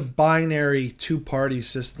think the binary 2-party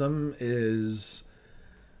system is.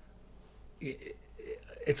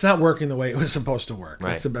 It's not working the way it was supposed to work.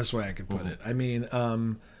 Right. That's the best way I could put it. I mean,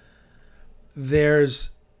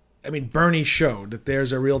 Bernie showed that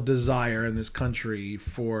there's a real desire in this country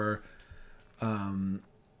for the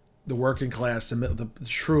working class, the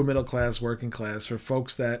true middle class, working class, for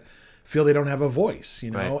folks that feel they don't have a voice,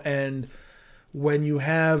 Right. And when you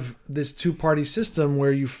have this 2-party system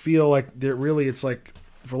where you feel like it's like,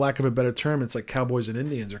 for lack of a better term, it's like cowboys and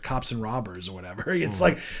Indians or cops and robbers or whatever. It's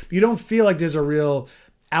like you don't feel like there's a real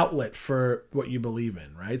outlet for what you believe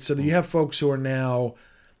in, right? So you have folks who are now,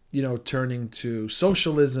 turning to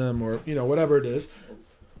socialism or, whatever it is,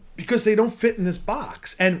 because they don't fit in this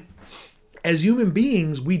box. And as human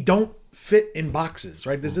beings, we don't fit in boxes,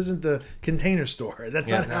 right? This isn't the Container Store. That's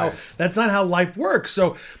not how life works.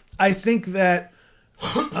 So I think that,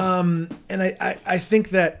 I think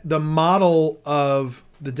that the model of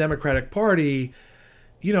the Democratic Party,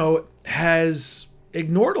 has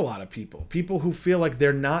ignored a lot of people who feel like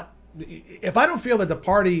they're not. If I don't feel that the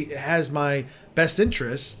party has my best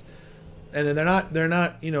interest, and then they're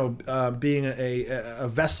not being a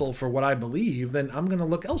vessel for what I believe, then I'm going to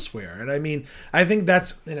look elsewhere. And I mean, I think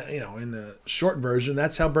that's in the short version,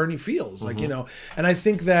 that's how Bernie feels. Like, and I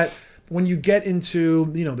think that when you get into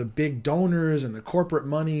the big donors and the corporate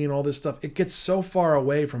money and all this stuff, it gets so far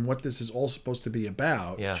away from what this is all supposed to be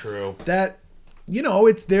about. Yeah, true. That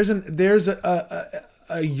there's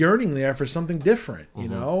a yearning there for something different.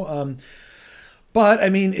 But I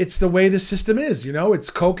mean, it's the way the system is. It's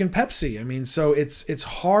Coke and Pepsi. I mean, so it's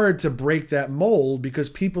hard to break that mold because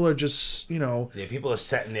people are just people are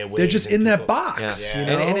set in their ways. They're just in that Yeah. box.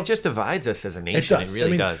 And it just divides us as a nation. It does. It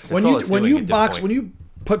really does. When you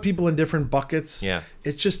put people in different buckets,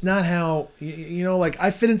 it's just not how like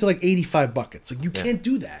I fit into like 85 buckets. Like you can't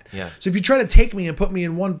do that. Yeah. So if you try to take me and put me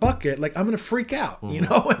in one bucket, like I'm gonna freak out. And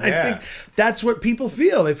I think that's what people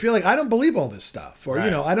feel. They feel like I don't believe all this stuff, or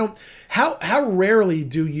I don't. How rarely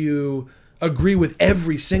do you agree with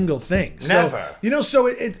every single thing? Never. So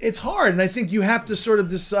it's hard, and I think you have to sort of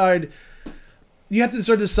decide.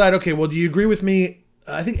 Okay, well, do you agree with me?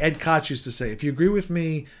 I think Ed Koch used to say, if you agree with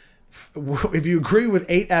me. If you agree with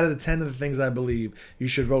 8 out of the 10 of the things I believe, you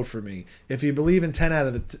should vote for me. If you believe in 10 out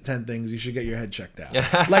of the 10 things, you should get your head checked out.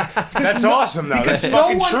 Like that's awesome, though. That's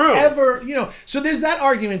fucking true. So there's that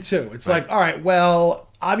argument too. It's like, all right, well,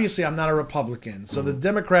 obviously I'm not a Republican, so the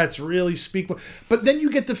Democrats really speak. But then you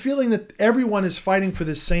get the feeling that everyone is fighting for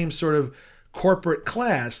the same sort of corporate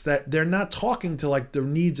class, that they're not talking to like the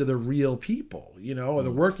needs of the real people, or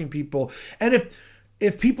the working people. And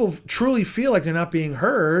if people truly feel like they're not being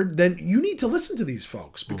heard, then you need to listen to these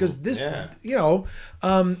folks because but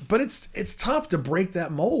it's tough to break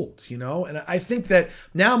that mold, and I think that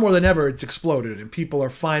now more than ever it's exploded and people are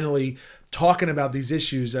finally talking about these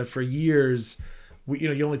issues that for years,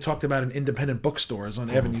 you only talked about in independent bookstores on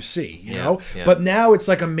Avenue C, but now it's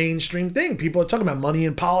like a mainstream thing. People are talking about money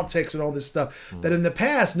and politics and all this stuff that in the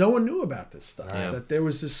past, no one knew about this stuff, that there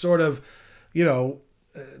was this sort of,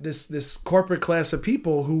 this corporate class of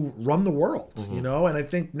people who run the world, you know. And I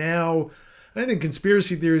think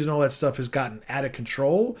conspiracy theories and all that stuff has gotten out of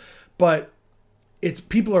control, but it's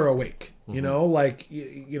people are awake, you know, like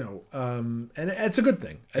and it's a good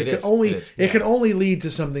thing. It can only lead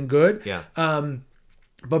to something good. Yeah.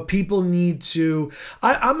 But people need to.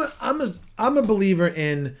 I'm a believer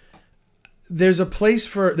in. There's always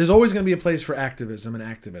going to be a place for activism and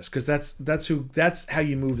activists, because that's how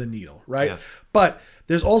you move the needle, right? Yeah. But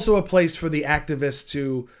there's also a place for the activists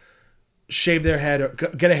to shave their head or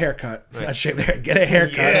get a haircut. Right. Not shave their head, get a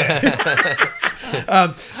haircut.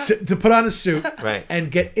 Yeah. To put on a suit, right,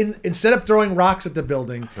 and get in, instead of throwing rocks at the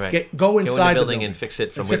building, right, go inside the building and fix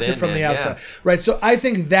it from within. Fix it from the outside. Yeah. Right. So I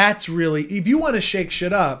think that's really, if you want to shake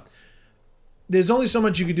shit up, there's only so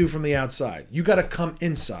much you can do from the outside. You got to come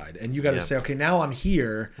inside, and you got to say, okay, now I'm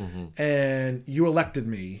here, and you elected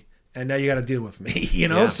me, and now you got to deal with me. You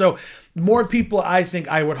know. Yeah. So more people, I think,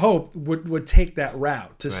 I would hope would take that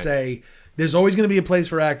route to say, there's always going to be a place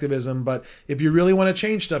for activism, but if you really want to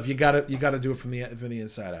change stuff, you got to do it from the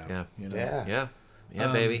inside out. Yeah, you know?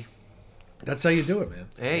 yeah, baby. That's how you do it, man.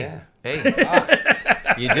 Hey,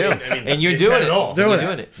 you do, and you're doing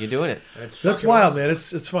it. You're doing it. That's wild, man.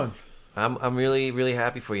 It's fun. I'm really, really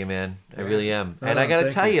happy for you, man. I really am, and I got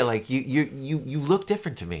to tell you, like you look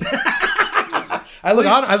different to me. I look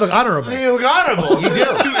honorable. You look honorable. You do.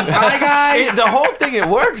 Suit and tie guy. The whole thing, it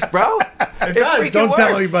works, bro. It does. Don't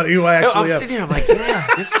tell anybody who I actually am. I'm sitting here, I'm like,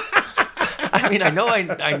 this. I mean,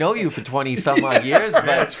 I know you for 20 some odd years, but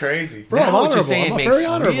that's crazy. Bro, I'm what you're saying makes very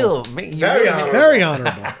honorable. Very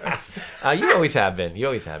honorable. You always have been.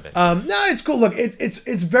 No, it's cool. Look,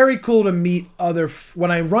 it's very cool to meet other.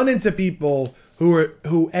 When I run into people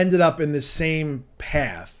who ended up in the same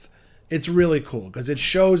path, it's really cool because it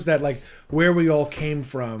shows that like where we all came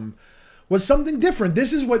from was something different.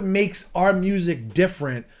 This is what makes our music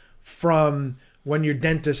different from when your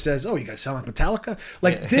dentist says, "Oh, you guys sound like Metallica."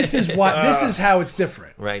 Like this is how it's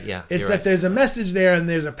different. Right, yeah. It's that there's a message there and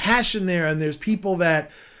there's a passion there and there's people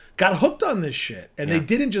that got hooked on this shit and they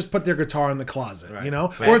didn't just put their guitar in the closet, you know?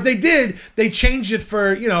 Right. Or if they did, they changed it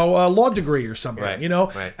for, a law degree or something, Right.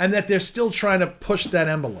 And that they're still trying to push that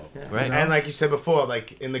envelope. Yeah. Right. And like you said before,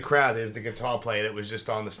 like in the crowd, there's the guitar player that was just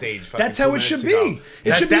on the stage. That's how it should be.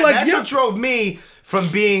 That's what drove me from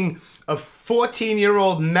being a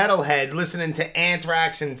 14-year-old metalhead listening to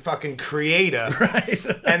Anthrax and fucking Creator. Right.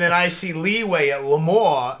 And then I see Leeway at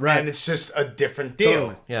Lemoore, and it's just a different deal.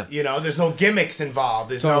 Totally. Yeah. There's no gimmicks involved.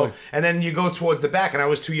 There's no, and then you go towards the back, and I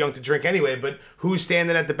was too young to drink anyway, but who's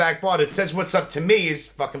standing at the back bar that says what's up to me is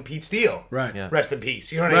fucking Pete Steele. Right. Yeah. Rest in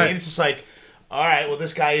peace. You know what I mean? It's just like, all right, well,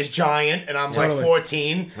 this guy is giant, and I'm like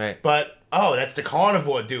 14, but... Oh, that's the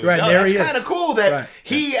carnivore dude. Right, that's kind of cool that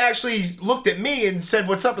he actually looked at me and said,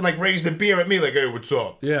 "What's up?" and like raised a beer at me, like, "Hey, what's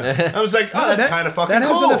up?" Yeah. I was like, "Oh, that's kind of fucking cool." That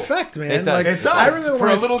has an effect, man. It does. It does. I remember for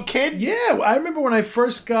a little kid. Yeah, I remember when I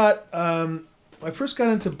first got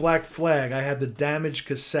into Black Flag. I had the Damaged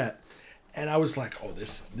cassette, and I was like, "Oh,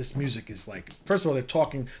 this music is like." First of all, they're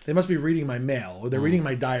talking. They must be reading my mail or they're reading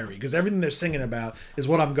my diary because everything they're singing about is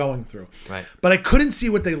what I'm going through. Right. But I couldn't see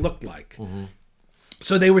what they looked like. Mm-hmm.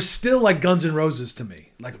 So they were still like Guns N' Roses to me.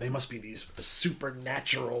 Like they must be these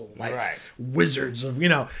supernatural wizards of,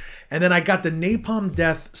 And then I got the Napalm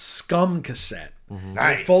Death Scum cassette. Mm-hmm.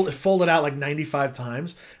 Nice. It folded out like 95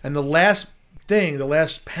 times. And the last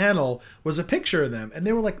panel was a picture of them. And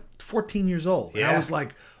they were like 14 years old. And I was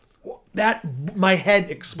like, my head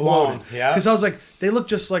exploded. Because I was like, they look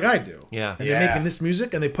just like I do. Yeah. And they're making this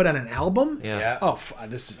music and they put out an album. Yeah. Oh,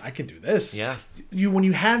 I can do this. Yeah. When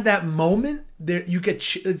you have that moment, I get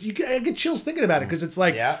chills thinking about it because it's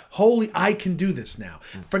like, holy, I can do this now.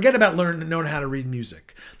 Forget about knowing how to read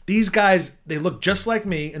music. These guys, they look just like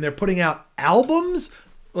me and they're putting out albums.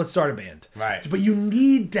 Let's start a band. Right. But you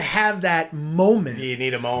need to have that moment. You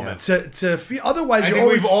need a moment. To feel, otherwise I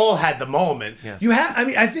think we've all had the moment. Yeah. You have,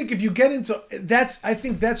 I think if you get into, I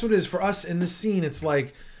think that's what it is for us in the scene. It's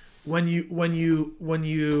like when you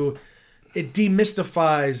it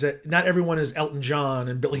demystifies that not everyone is Elton John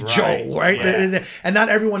and Billy Joel, right? Yeah. And not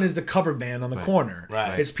everyone is the cover band on the corner.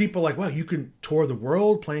 Right. It's people like, wow, you can tour the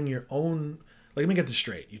world playing your own. Like, let me get this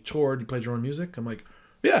straight. You toured, you played your own music. I'm like,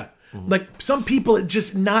 yeah. Mm-hmm. Like some people, it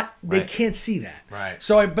just not. They can't see that. Right.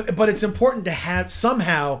 So, but it's important to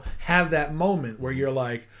somehow have that moment where you're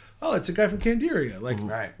like, oh, it's a guy from Candiria. Like,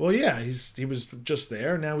 well, yeah, he was just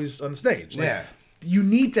there, and now he's on stage. Like, you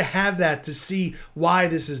need to have that to see why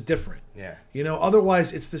this is different. Yeah.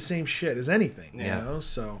 Otherwise it's the same shit as anything.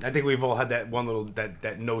 So I think we've all had that one little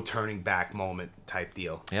that no turning back moment type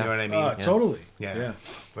deal. Yeah. You know what I mean? Totally. Yeah.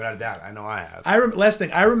 Without a doubt, I know I have. Last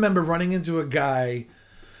thing, I remember running into a guy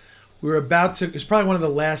We were about to. It's probably one of the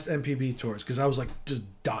last MPB tours because I was like just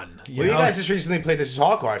done. You guys just recently played This Is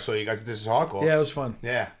Hardcore. I saw you guys. This Is Hardcore. Yeah, it was fun.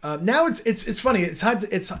 Yeah. Now it's funny. It's had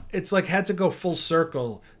to, it's like had to go full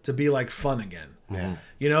circle to be like fun again. Yeah.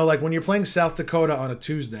 You know, like when you're playing South Dakota on a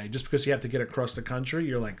Tuesday, just because you have to get across the country,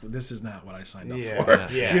 you're like, this is not what I signed up for.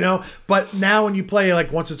 Yeah. You know? But now when you play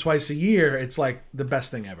like once or twice a year, it's like the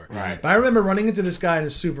best thing ever. Right. But I remember running into this guy in a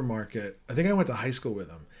supermarket. I think I went to high school with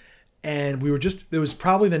him. And it was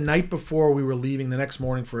probably the night before we were leaving the next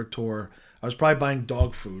morning for a tour. I was probably buying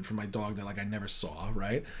dog food for my dog that like I never saw,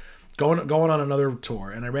 right? Going on another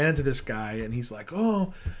tour. And I ran into this guy and he's like,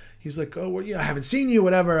 well, yeah, I haven't seen you,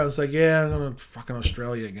 whatever. I was like, yeah, I'm going to fucking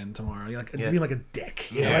Australia again tomorrow. Like, being like a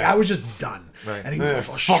dick. You know? Like, I was just done. Right. And he was like,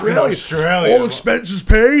 Australia. All expenses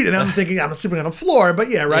paid. And I'm thinking, I'm sleeping on the floor. But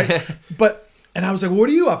yeah, right? And I was like, what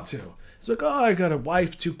are you up to? He's like, oh, I got a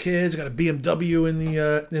wife, 2 kids. I got a BMW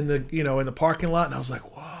in the parking lot. And I was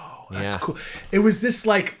like, whoa, that's cool. It was this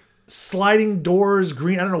like sliding doors,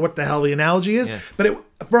 green. I don't know what the hell the analogy is. Yeah. But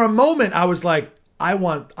for a moment, I was like, I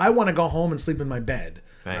want to go home and sleep in my bed.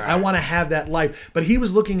 Right. I want to have that life. But he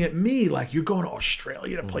was looking at me like, you're going to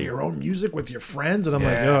Australia to play your own music with your friends? And I'm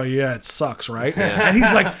like, oh yeah, it sucks, right? Yeah. And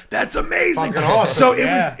he's like, that's amazing. Awesome. So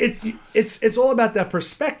it's all about that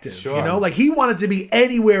perspective. Sure. You know, like he wanted to be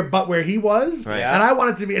anywhere but where he was. Right. And I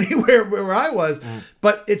wanted to be anywhere where I was.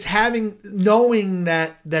 But it's knowing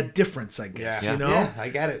that difference, I guess. You know? Yeah, I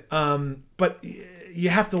get it. But you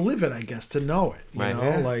have to live it, I guess, to know it. You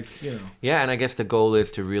know, like, you know. Yeah, and I guess the goal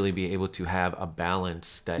is to really be able to have a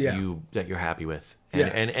balance that you're happy with,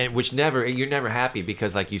 and which you're never happy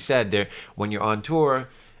because, like you said, when you're on tour.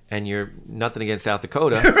 And you're nothing against South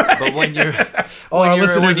Dakota, but when you're when you're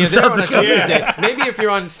there on a Tuesday, maybe if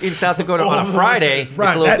you're in South Dakota on a Friday, it's a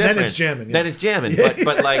little different. Then it's jamming. Then it's jamming.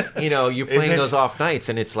 But like you're playing those off nights,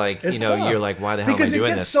 and it's like tough. You're like, why the hell am I doing this? Because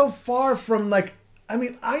it gets so far from like, I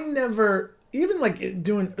mean, I never even like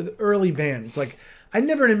doing the early bands. Like, I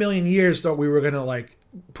never in a million years thought we were gonna like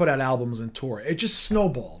put out albums and tour. It just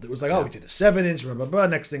snowballed. It was like, we did a 7-inch, blah blah blah.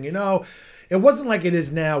 Next thing you know. It wasn't like it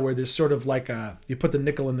is now where there's sort of like you put the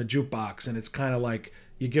nickel in the jukebox and it's kind of like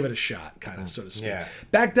you give it a shot, kind of, so to speak. Yeah.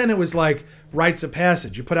 Back then it was like rites of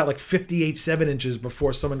passage. You put out like 58 7-inches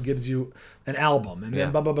before someone gives you an album and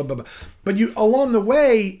then blah, blah, blah, blah, blah. But along the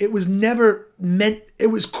way, it was never meant, it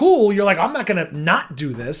was cool. You're like, I'm not going to not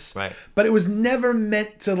do this. Right. But it was never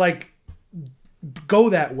meant to like go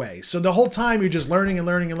that way. So the whole time you're just learning and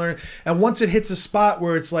learning and learning. And once it hits a spot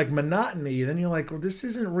where it's like monotony, then you're like, well, this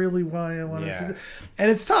isn't really why I wanted to do. And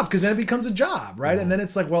it's tough because then it becomes a job, right? And then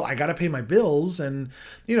it's like, well, I got to pay my bills. And,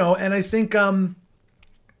 and I think,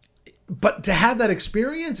 but to have that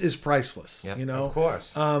experience is priceless, Of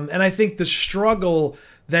course. And I think the struggle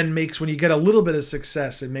then makes, when you get a little bit of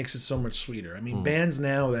success, it makes it so much sweeter. I mean, bands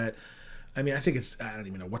now that, I think I don't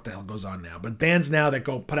even know what the hell goes on now, but bands now that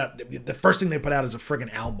go put out, the first thing they put out is a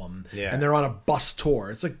friggin' album, and they're on a bus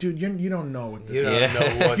tour. It's like, dude, you don't know what this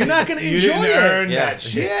is. You're not going to enjoy it. Earn that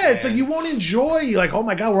shit, it's like you won't enjoy, like, oh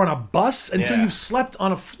my God, we're on a bus until you've slept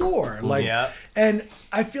on a floor. Like, and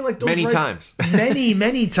I feel like those many times,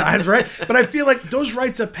 right? But I feel like those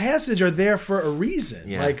rites of passage are there for a reason.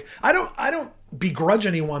 Yeah. Like, I don't begrudge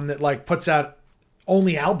anyone that like puts out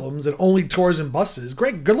only albums and only tours and buses.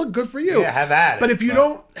 Great, good for you. Yeah, have at it. But if you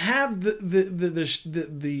don't have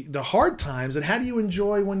the hard times, then how do you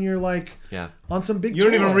enjoy when you're like on some big? You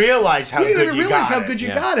don't even realize how good you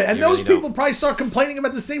got it. And those really people probably start complaining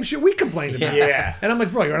about the same shit we complained about. Yeah. And I'm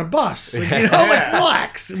like, bro, you're on a bus. Like, like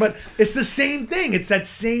relax. But it's the same thing. It's that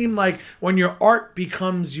same like when your art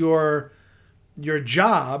becomes your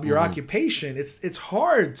job, your occupation. It's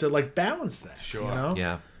hard to like balance that.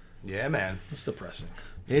 Sure. Yeah, man. It's depressing.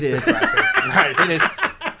 It is. Nice. It is.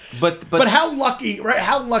 But how lucky, right?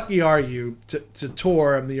 How lucky are you to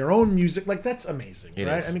tour your own music? Like, that's amazing,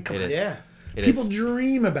 right? Is. I mean, come on. Yeah. People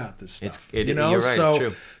dream about this stuff. You're right, so it's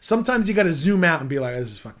true. Sometimes you got to zoom out and be like,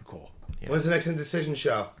 this is fucking cool. Yeah. When's the next Indecision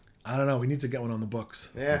show? I don't know. We need to get one on the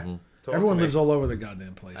books. Yeah. Everyone lives all over the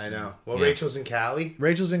goddamn place. I know. Well, Rachel's in Cali.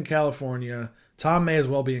 Rachel's in California. Tom may as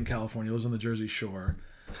well be in California. He lives on the Jersey Shore.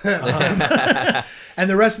 And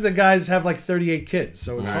the rest of the guys have like 38 kids,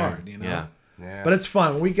 so it's hard, Yeah. But it's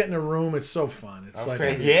fun. When we get in a room, it's so fun. It's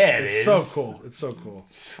it's so cool. It's so cool.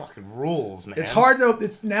 It's fucking rules, man. It's hard though.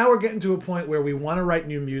 Now we're getting to a point where we want to write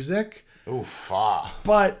new music. Oof.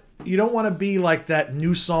 But you don't want to be like that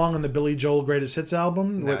new song on the Billy Joel Greatest Hits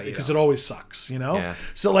album because it always sucks, Yeah.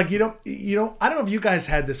 So like you don't. I don't know if you guys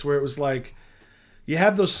had this where it was like, you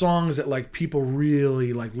have those songs that like people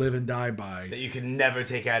really like live and die by that you can never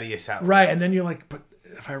take out of your set list. Right, and then you're like, but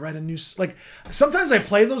if I write a new like sometimes I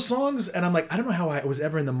play those songs and I'm like, I don't know how I was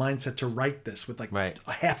ever in the mindset to write this with like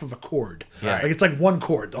a half of a chord. Like it's like one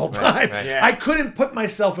chord the whole time. Yeah. I couldn't put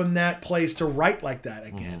myself in that place to write like that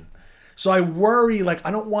again. So I worry, like,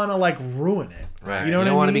 I don't want to, like, ruin it. Right. You know what I mean? You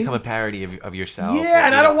don't want to become a parody of yourself. Yeah,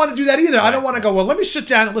 and I don't want to do that either. I don't want to go, well, let me sit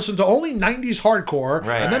down and listen to only 90s hardcore,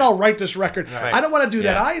 and then I'll write this record. I don't want to do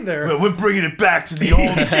that either. Well, we're bringing it back to the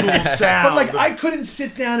old school sound. But, like, I couldn't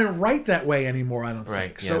sit down and write that way anymore, I don't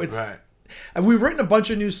think. So it's... And we've written a bunch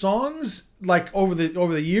of new songs like over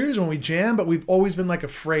the years when we jam, but we've always been like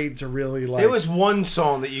afraid to really like. There was one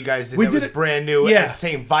song that you guys did that was brand new at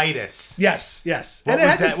St. Vitus. Yes. What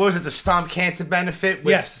was that? What was it? The Stomp Cancer Benefit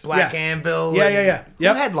with Black Anvil. Yeah. Who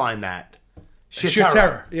headlined that? Sheer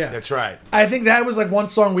Terror. Yeah, that's right. I think that was like one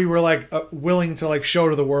song we were like willing to like show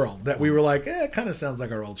to the world that we were like, it kind of sounds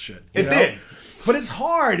like our old shit. You know? Did. But it's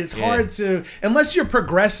hard. It's hard to, unless you're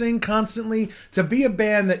progressing constantly, to be a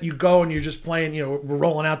band that you go and you're just playing, you know, we're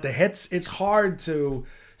rolling out the hits. It's hard to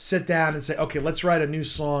sit down and say, okay, let's write a new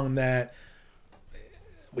song that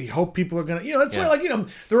we hope people are gonna, you know, that's why, like, you know,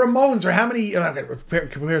 the Ramones are how many,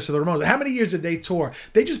 compared to the Ramones, how many years did they tour?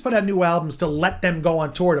 They just put out new albums to let them go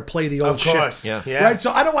on tour to play the old shit. Of course. Yeah. Right?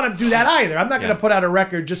 So I don't want to do that either. I'm not going to put out a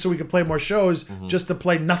record just so we can play more shows, just to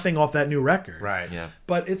play nothing off that new record. Right. Yeah.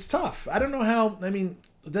 But it's tough. I don't know how, I mean,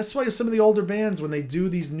 that's why some of the older bands, when they do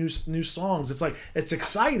these new songs, it's like, it's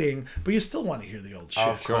exciting, but you still want to hear the old shit.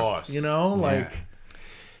 Of course. You know, like...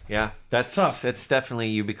 Yeah, that's tough. That's definitely,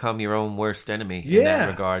 you become your own worst enemy in that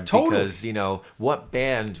regard. Totally. Because, you know, what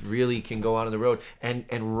band really can go out on the road and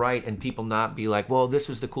write and people not be like, well, this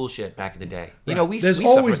was the cool shit back in the day. You know, we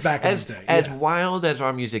always suffer. back in the day. As wild as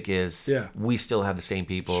our music is, we still have the same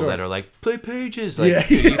people that are like, play Pages. Like,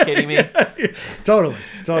 are you kidding me? Totally.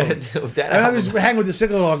 I was hanging with the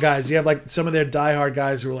Sickle guys. You have like some of their diehard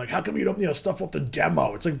guys who are like, how come you don't, you know, stuff off the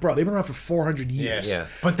demo? It's like, bro, they've been around for 400 years. Yeah.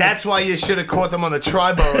 But that's why you should have caught them on the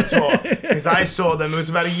Triborough tour, because I saw them. It was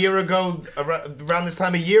about a year ago, around this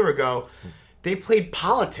time a year ago. They played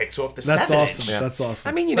Politics off the 7-inch. That's awesome.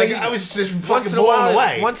 I mean, you know, like, I was just fucking blown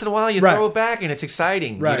away. Once in a while, you throw it back, and it's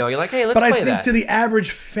exciting. You know, you're like, hey, let's play that. But I think to the average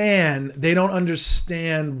fan, they don't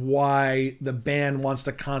understand why the band wants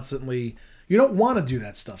to constantly. You don't want to do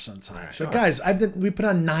that stuff sometimes. Like, guys, we put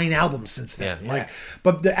on 9 albums since then.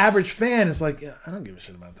 But the average fan is like, I don't give a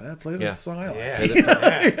shit about that. Play the song I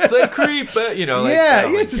like. Play Creep, but you know, like,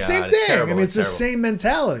 it's the same thing. I mean, it's the same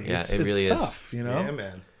mentality. Yeah, it really is tough. You know, yeah,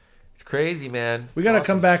 man. It's crazy, man. We got to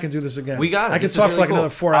come back and do this again. We got it. I could talk for like another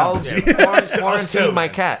 4 hours. Quarantine my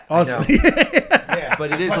cat. Awesome.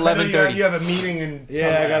 But it is 11:30. You have a meeting and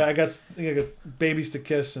I got babies to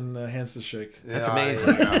kiss and hands to shake. That's amazing.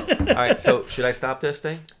 All right, so should I stop this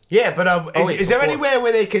thing? Yeah, but is there anywhere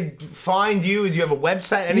where they could find you? Do you have a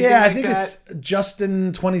website? Anything I like think that? it's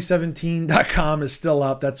Justin2017.com is still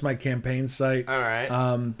up. That's my campaign site. All right.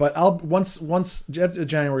 But I'll once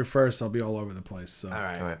January 1st, I'll be all over the place. So. All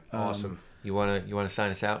right. Awesome. You wanna sign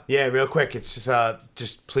us out? Yeah, real quick. It's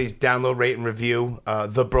just please download, rate, and review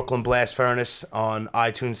the Brooklyn Blast Furnace on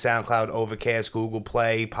iTunes, SoundCloud, Overcast, Google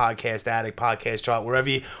Play, Podcast Addict, Podcast Chart, wherever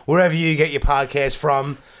you get your podcast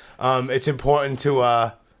from. It's important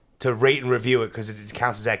to rate and review it because it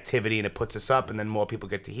counts as activity and it puts us up, and then more people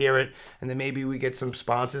get to hear it, and then maybe we get some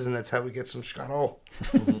sponsors, and that's how we get some Scott-O.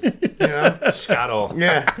 You know, Scott-O.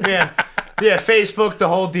 Yeah, Facebook, the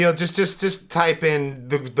whole deal. Just type in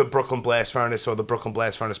the Brooklyn Blast Furnace or the Brooklyn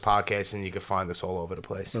Blast Furnace podcast, and you can find us all over the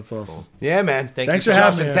place. That's awesome. Cool. Yeah, man. Thanks for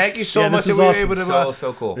having me. Thank you so much that we were able to.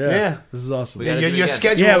 So cool. Yeah, this is awesome. Your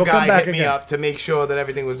schedule guy hit me up to make sure that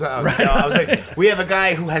everything was up. Right. You know, I was like, we have a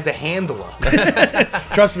guy who has a handler.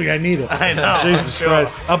 Trust me, I need it. I know. Jesus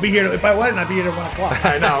Christ. I'll be here. If I wasn't, I'd be here at 1 o'clock.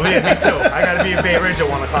 I know. Yeah, me too. I got to be in Bay Ridge at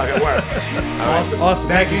 1 o'clock at work. Awesome.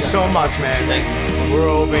 Thank you so much, man. Thanks. We're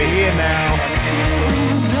over here now.